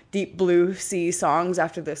find Deep Blue Sea songs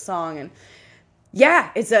after this song, and yeah,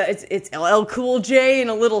 it's LL Cool J in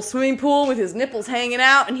a little swimming pool with his nipples hanging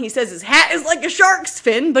out, and he says his hat is like a shark's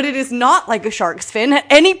fin, but it is not like a shark's fin at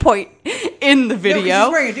any point in the No, 'cause video.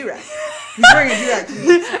 he's wearing a do-rag. He's wearing a do-rag.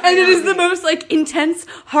 And it is the most like intense,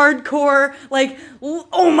 hardcore, like,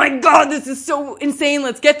 oh my god, this is so insane,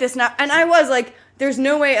 let's get this now. And I was like, there's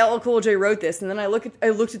no way LL Cool J wrote this. And then I looked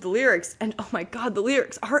at the lyrics, and oh my god, the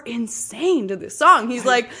lyrics are insane to this song. He is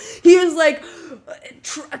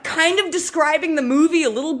kind of describing the movie a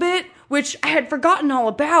little bit, which I had forgotten all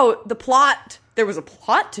about. The plot. There was a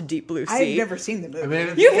plot to Deep Blue Sea. I've never seen the movie. I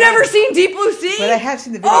mean, You've never seen Deep Blue Sea? But I have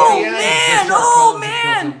seen the video. Oh Yeah, man! the shark Oh comes and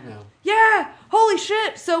man! kills him, yeah. Yeah, holy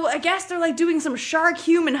shit. So I guess they're like doing some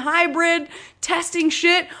shark-human hybrid testing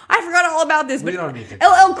shit. I forgot all about this, but We don't need to-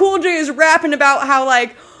 LL Cool J is rapping about how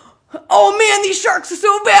like, oh man, these sharks are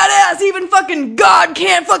so badass, even fucking God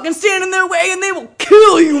can't fucking stand in their way and they will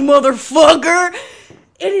kill you, motherfucker.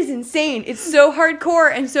 It is insane. It's so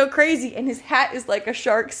hardcore and so crazy. And his hat is like a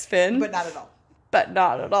shark's fin. But not at all. But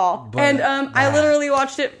not at all. But And I that- literally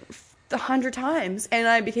watched it 100 times. And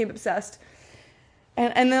I became obsessed.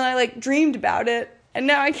 And then I like dreamed about it. And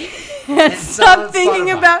now I can't stop thinking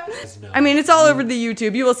Spotify. about. No. I mean, it's all over the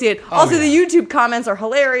YouTube. You will see it. Also, yeah. the YouTube comments are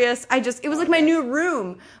hilarious. It was like my new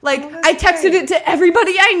room. Like, that's I texted great. it to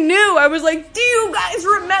everybody I knew. I was like, "Do you guys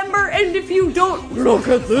remember? And if you don't, look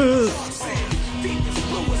at this."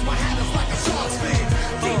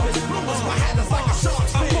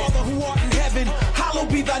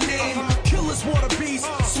 Be thy name, killers water beast,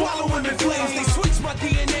 swallowing the flames. They switch my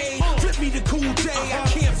DNA, flip me to cool J. I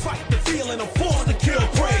can't fight the feeling, I'm forced to kill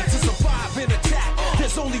prey. To survive an attack,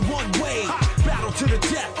 there's only one way. Battle to the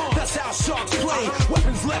death, that's how sharks play.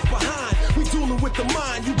 Weapons left behind, we dueling with the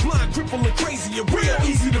mind. You blind, cripple, and crazy, you're real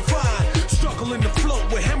easy to find. Struggling to float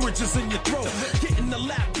with hemorrhages in your throat. Getting the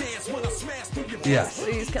lap dance when I smash through your Yes.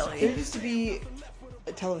 Please, There Kelly. used to be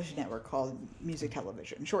a television network called Music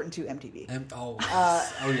Television, shortened to MTV.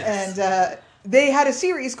 Yes. And they had a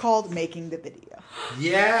series called Making the Video.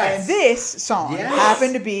 Yes. And this song Yes.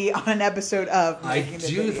 happened to be on an episode of I Making the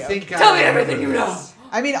do Video. think Tell I me remember everything you know. this.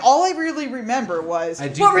 I mean, all I really remember was I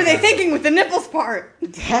do What were they think I- thinking with the nipples part?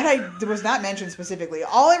 that was not mentioned specifically.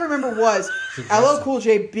 All I remember was LL Cool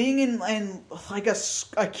J being in like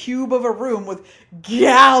a cube of a room with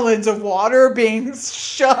gallons of water being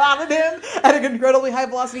shot at him at an incredibly high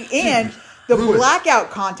velocity, and the blackout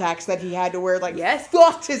contacts that he had to wear Yes.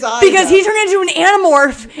 fucked his eyes Because up. he turned into an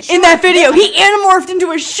animorph in that video. He animorphed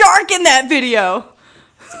into a shark in that video.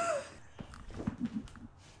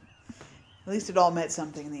 At least it all meant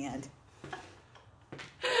something in the end.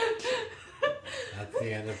 That's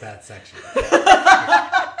the end of that section.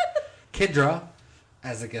 Kendra,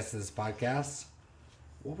 as a guest of this podcast,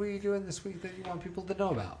 what were you doing this week that you want people to know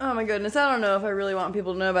about? Oh my goodness, I don't know if I really want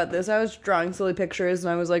people to know about this. I was drawing silly pictures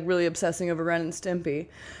and I was like really obsessing over Ren and Stimpy.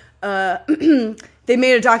 They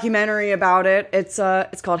made a documentary about it. It's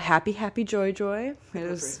called Happy Happy Joy Joy. It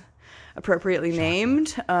is appropriately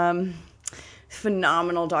named.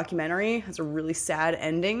 Phenomenal documentary. Has a really sad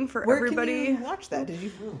ending for Where everybody. can you watch that? Did you?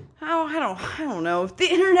 Oh, I don't know. The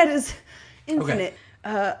internet is infinite.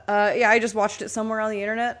 Yeah, I just watched it somewhere on the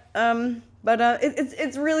internet. But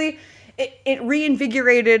it's really it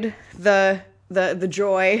reinvigorated the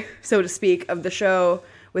joy, so to speak, of the show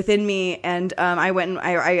within me, and I went and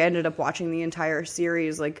I ended up watching the entire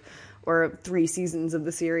series, or 3 seasons of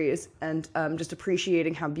the series, and just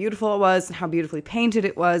appreciating how beautiful it was and how beautifully painted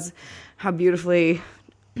it was, how beautifully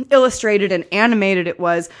illustrated and animated it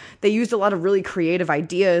was. They used a lot of really creative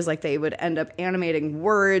ideas, like they would end up animating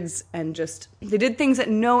words, and just they did things that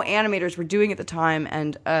no animators were doing at the time,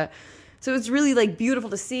 and so it's really beautiful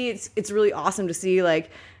to see. It's really awesome to see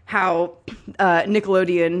how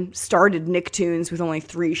Nickelodeon started Nicktoons with only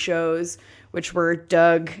 3 shows, which were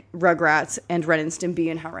Doug, Rugrats, and Ren and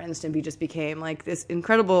Stimpy, and how Ren and Stimpy just became this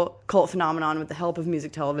incredible cult phenomenon with the help of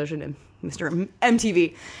Music Television and Mr.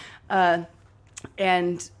 MTV.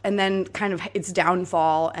 And then kind of its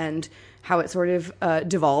downfall and how it sort of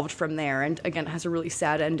devolved from there. And again, it has a really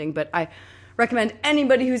sad ending, but I recommend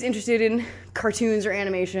anybody who's interested in cartoons or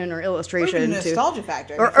animation or illustration Or nostalgia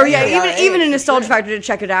factor. or even a for nostalgia sure. factor to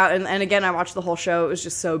check it out. And again, I watched the whole show. It was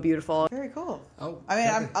just so beautiful. Very cool. Oh, I mean,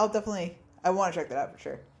 okay. I'll definitely. I want to check that out for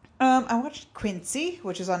sure. I watched Quincy,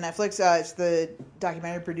 which is on Netflix. It's the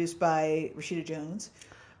documentary produced by Rashida Jones,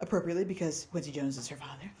 appropriately because Quincy Jones is her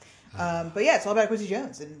father. But yeah, it's all about Quincy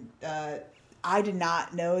Jones, and I did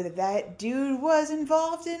not know that dude was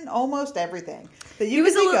involved in almost everything that you He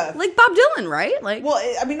was could think of. like Bob Dylan, right? Well,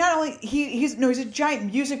 I mean, not only he's a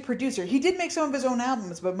giant music producer. He did make some of his own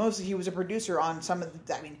albums, but mostly he was a producer on some of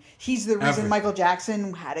the. I mean, he's the reason Everything. Michael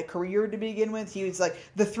Jackson had a career to begin with. He was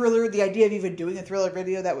the Thriller, the idea of even doing a Thriller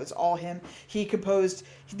video, that was all him. He composed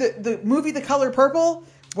the movie The Color Purple.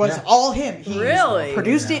 Was Yeah. all him. He Really?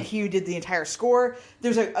 produced Yeah. it. He did the entire score.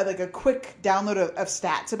 There's a quick download of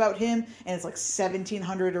stats about him, and it's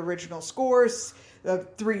 1,700 original scores,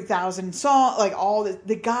 3,000 songs, all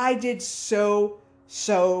the guy did so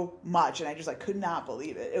much, and I just could not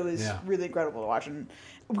believe it. It was Yeah. really incredible to watch. And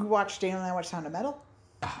we watched, Dan and I watched Sound of Metal,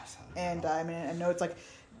 Ah, and I mean, I know it's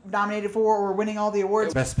nominated for or winning all the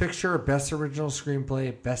awards. Best Picture, Best Original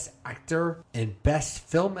Screenplay, Best Actor, and Best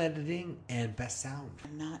Film Editing and Best Sound.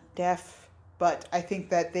 I'm not deaf, but I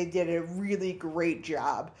think that they did a really great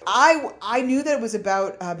job. I knew that it was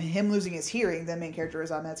about him losing his hearing. The main character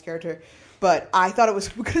is Ahmed's character, but I thought it was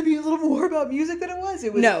going to be a little more about music than it was.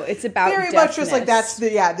 It was No, it's about very much just like deafness.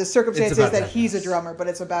 that's the circumstances It's that about he's a deafness. drummer, but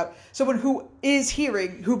it's about someone who is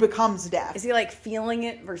hearing who becomes deaf. Is he like feeling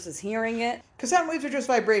it versus hearing it? Because sound waves are just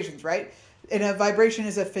vibrations, right? And a vibration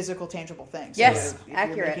is a physical, tangible thing. So Yes, if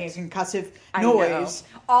accurate. You're making a concussive I noise.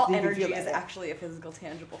 know. All then you energy feel is that. actually a physical,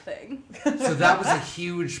 tangible thing. So that was a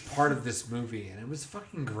huge part of this movie, and it was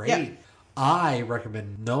fucking great. Yeah. I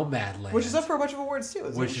recommend Nomadland, Which is up for a bunch of awards too.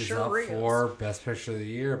 Isn't which it? is sure up is. for Best Picture of the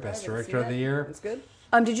Year, Best Director of the Year. It's good.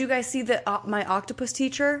 Did you guys see the My Octopus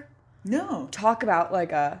Teacher? No. Talk about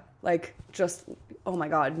just oh my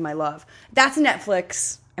god, my love. That's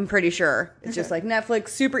Netflix. I'm pretty sure it's just like Netflix,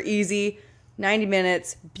 super easy, 90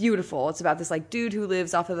 minutes, beautiful. It's about this like dude who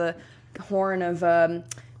lives off of the Horn of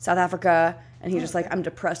South Africa, and he's just like, I'm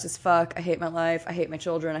depressed as fuck. I hate my life. I hate my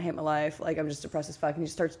children. I hate my life. Like I'm just depressed as fuck, and he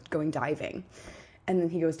just starts going diving. And then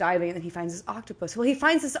he goes diving, and then he finds this octopus. Well, he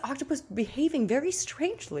finds this octopus behaving very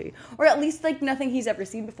strangely, or at least like nothing he's ever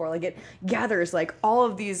seen before. Like it gathers like all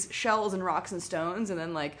of these shells and rocks and stones, and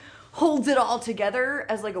then like holds it all together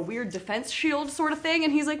as like a weird defense shield sort of thing.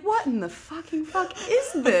 And he's like, "What in the fucking fuck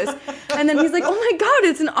is this?" And then he's like, "Oh my god,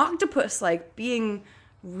 it's an octopus!" Like being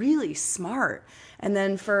really smart. And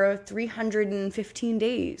then for 315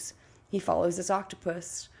 days, he follows this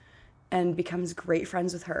octopus and becomes great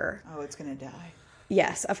friends with her. Oh, it's gonna die.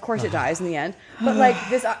 Yes, of course it dies in the end. But like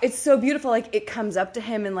this, it's so beautiful. Like it comes up to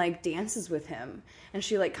him and like dances with him, and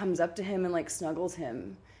she like comes up to him and like snuggles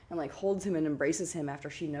him and like holds him and embraces him after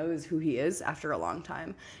she knows who he is after a long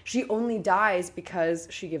time. She only dies because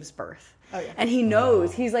she gives birth. Oh, yeah. And he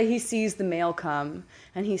knows. He's like, he sees the male come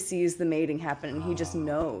and he sees the mating happen, and he just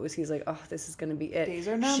knows. He's like, oh, this is going to be it. Days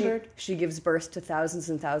are numbered. She gives birth to thousands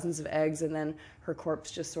and thousands of eggs, and then her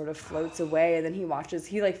corpse just sort of floats away, and then he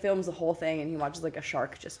like films the whole thing, and he watches like a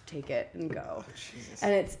shark just take it and go.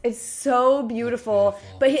 And it's so beautiful,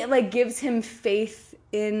 but it like gives him faith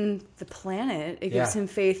in the planet. It gives Yeah. him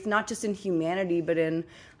faith not just in humanity, but in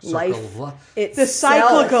Circle life of life. itself. The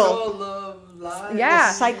cyclical. Full of life. Yeah,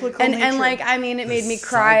 The cyclical and nature. like I mean, it The made me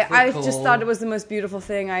cry. I just cyclical- thought it was the most beautiful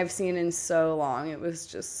thing I've seen in so long. It was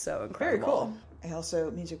just so Very incredible. cool. I also,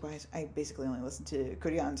 music-wise, I basically only listened to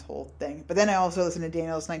Kodian's whole thing. But then I also listened to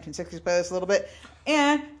Daniel's 1960s playlist a little bit.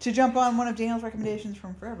 And to jump on one of Daniel's recommendations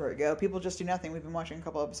from forever ago, People Just Do Nothing. We've been watching a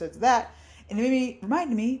couple episodes of that. And it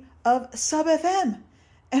reminded me of Sub FM.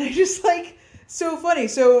 And I just like, so funny.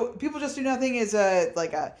 So People Just Do Nothing is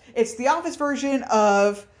it's the Office version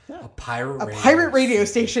of A pirate radio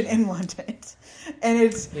station in London. And In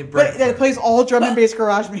but Brentford. it plays all drum and bass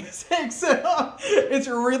garage music, so it's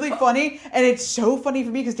really funny, and it's so funny for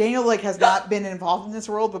me because Daniel like has not been involved in this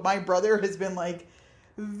world, but my brother has been like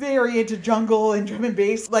very into jungle and drum and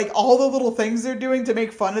bass, like all the little things they're doing to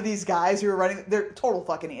make fun of these guys who are running. They're total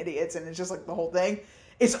fucking idiots, and it's just like the whole thing.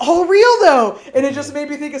 It's all real though, and it just made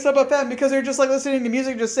me think of Sub FM because they're just like listening to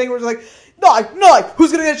music, just saying, we're just like, knife,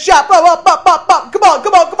 who's gonna get shot? Come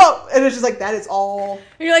on, and it's just like that is all.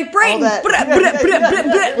 And you're like, brain. All that- Blah, yeah, blah, yeah, blah,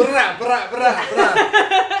 yeah. blah, blah. Blah, blah, blah,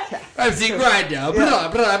 blah. MC Grinder. Blah,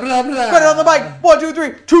 blah, blah, blah. Put it on the mic. 1, 2,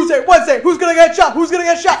 3. Tuesday, Wednesday. Who's gonna get shot? Who's gonna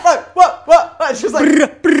get shot? What? It's just like,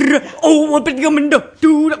 Oh, what been coming to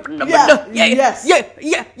do? Yeah, yes. Yeah.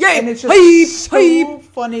 and it's just so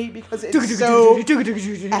funny because it's so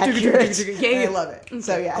accurate. Yeah. And I love it.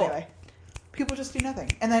 So yeah, cool. anyway, People Just Do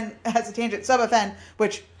Nothing. And then as a tangent, Sub FM,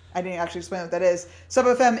 which I didn't actually explain what that is. Sub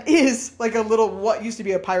FM is like a little what used to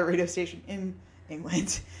be a pirate radio station in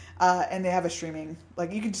England, and they have a streaming.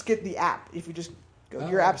 Like you can just get the app if you just go to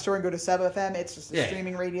your app store and go to Sub FM. It's just a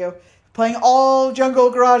streaming radio. Playing all jungle,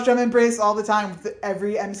 garage, drum and bass all the time with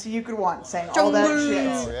every MC you could want, saying all that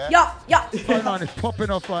shit. Yeah. Phone line is popping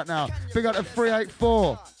off right now. Big up to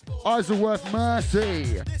 384. Isleworth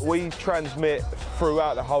Mercy. We transmit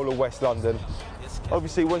throughout the whole of West London.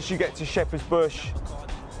 Obviously, once you get to Shepherd's Bush,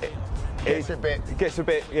 it gets a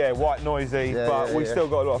bit white noisy, but we've still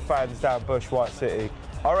got a lot of fans down Bush, White City.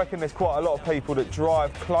 I reckon there's quite a lot of people that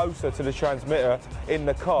drive closer to the transmitter in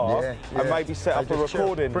the car and maybe set up a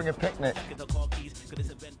recording. Bring a picnic.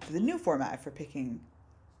 The new format for picking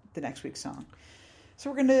the next week's song.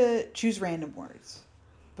 So we're going to choose random words.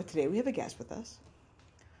 But today we have a guest with us.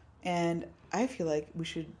 And I feel like we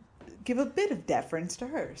should give a bit of deference to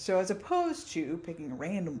her. So as opposed to picking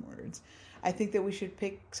random words, I think that we should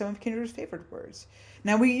pick some of Kendra's favorite words.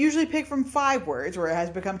 Now, we usually pick from 5 words, where it has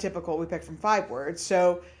become typical, we pick from 5 words.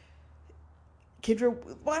 So, Kendra,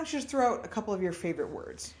 why don't you just throw out a couple of your favorite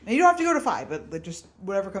words? Now, you don't have to go to 5, but just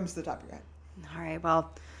whatever comes to the top of your head. All right.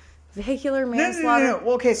 Well, Vehicular No, manslaughter. no.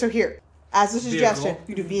 Well, okay, so here, as a suggestion, Vehicle.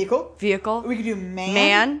 you do vehicle. Vehicle. We could do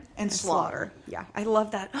man and slaughter. Yeah, I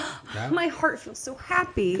love that. Yeah. My heart feels so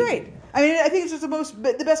happy. Great. I mean, I think it's just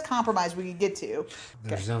the best compromise we could get to.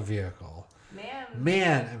 There's no vehicle. Man.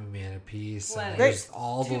 Man, I mean, Man of Peace. Plenty. There's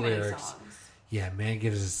all Too the many lyrics. songs. Yeah, Man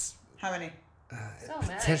gives us How many? So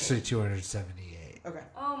many. potentially 278. Okay.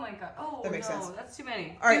 Oh my god. Oh, That makes no, sense. that's too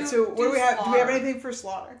many. All right. So what do we have? Do we have Slaughter. anything for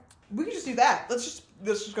slaughter? We can just do that. Let's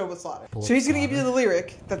just go with slaughter. Pull So up he's gonna give you Slaughter. the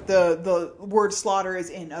lyric that the word slaughter is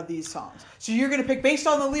in of these songs. So you're gonna pick based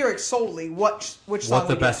on the lyrics solely which song. What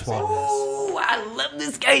the would best you one is. Oh, I love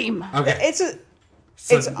this game. Okay. It's an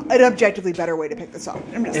objectively better way to pick the song.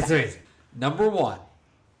 I'm just It's saying. amazing. Number one,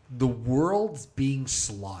 the world's being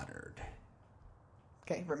slaughtered.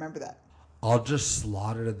 Okay, remember that. I'll just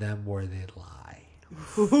slaughter them where they lie.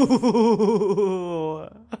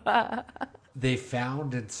 They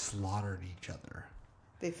found and slaughtered each other.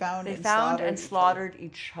 They found They and found slaughtered and each slaughtered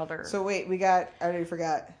each other. other. So wait, I already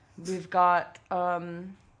forgot. We've got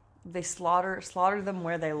they slaughter them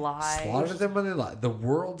where they lie. Slaughtered them where they lie. The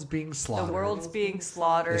world's being The slaughtered. world's being They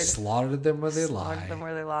slaughtered. slaughtered them where they Slaughtered lie. them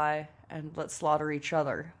where they lie, and let's slaughter each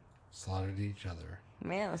other. Slaughtered each other.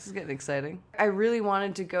 Man, this is getting exciting. I really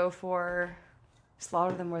wanted to go for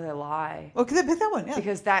slaughter them where they lie Okay, then pick that one. Yeah.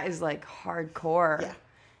 because that is like hardcore. Yeah.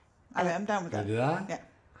 I'm down with Can I that. do that? Yeah.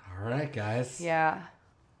 All right, guys. Yeah.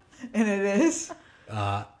 And it is.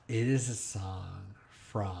 It is a song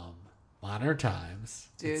from Modern Times.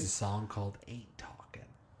 Dude. It's a song called Ain't Talking.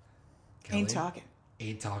 Ain't Kelly? talking.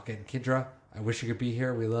 Ain't Talking. Kendra, I wish you could be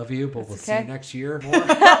here. We love you, but we'll see okay. you next year.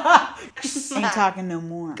 Ain't talking no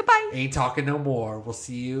more. Goodbye. Ain't Talking no more. We'll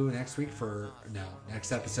see you next week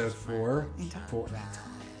next episode for Ain't Talking. for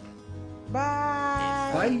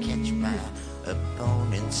Bye. Bye. Catch my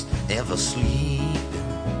opponents ever sleeping,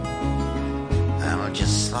 I'll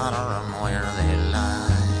just slaughter them where they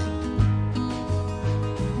lie.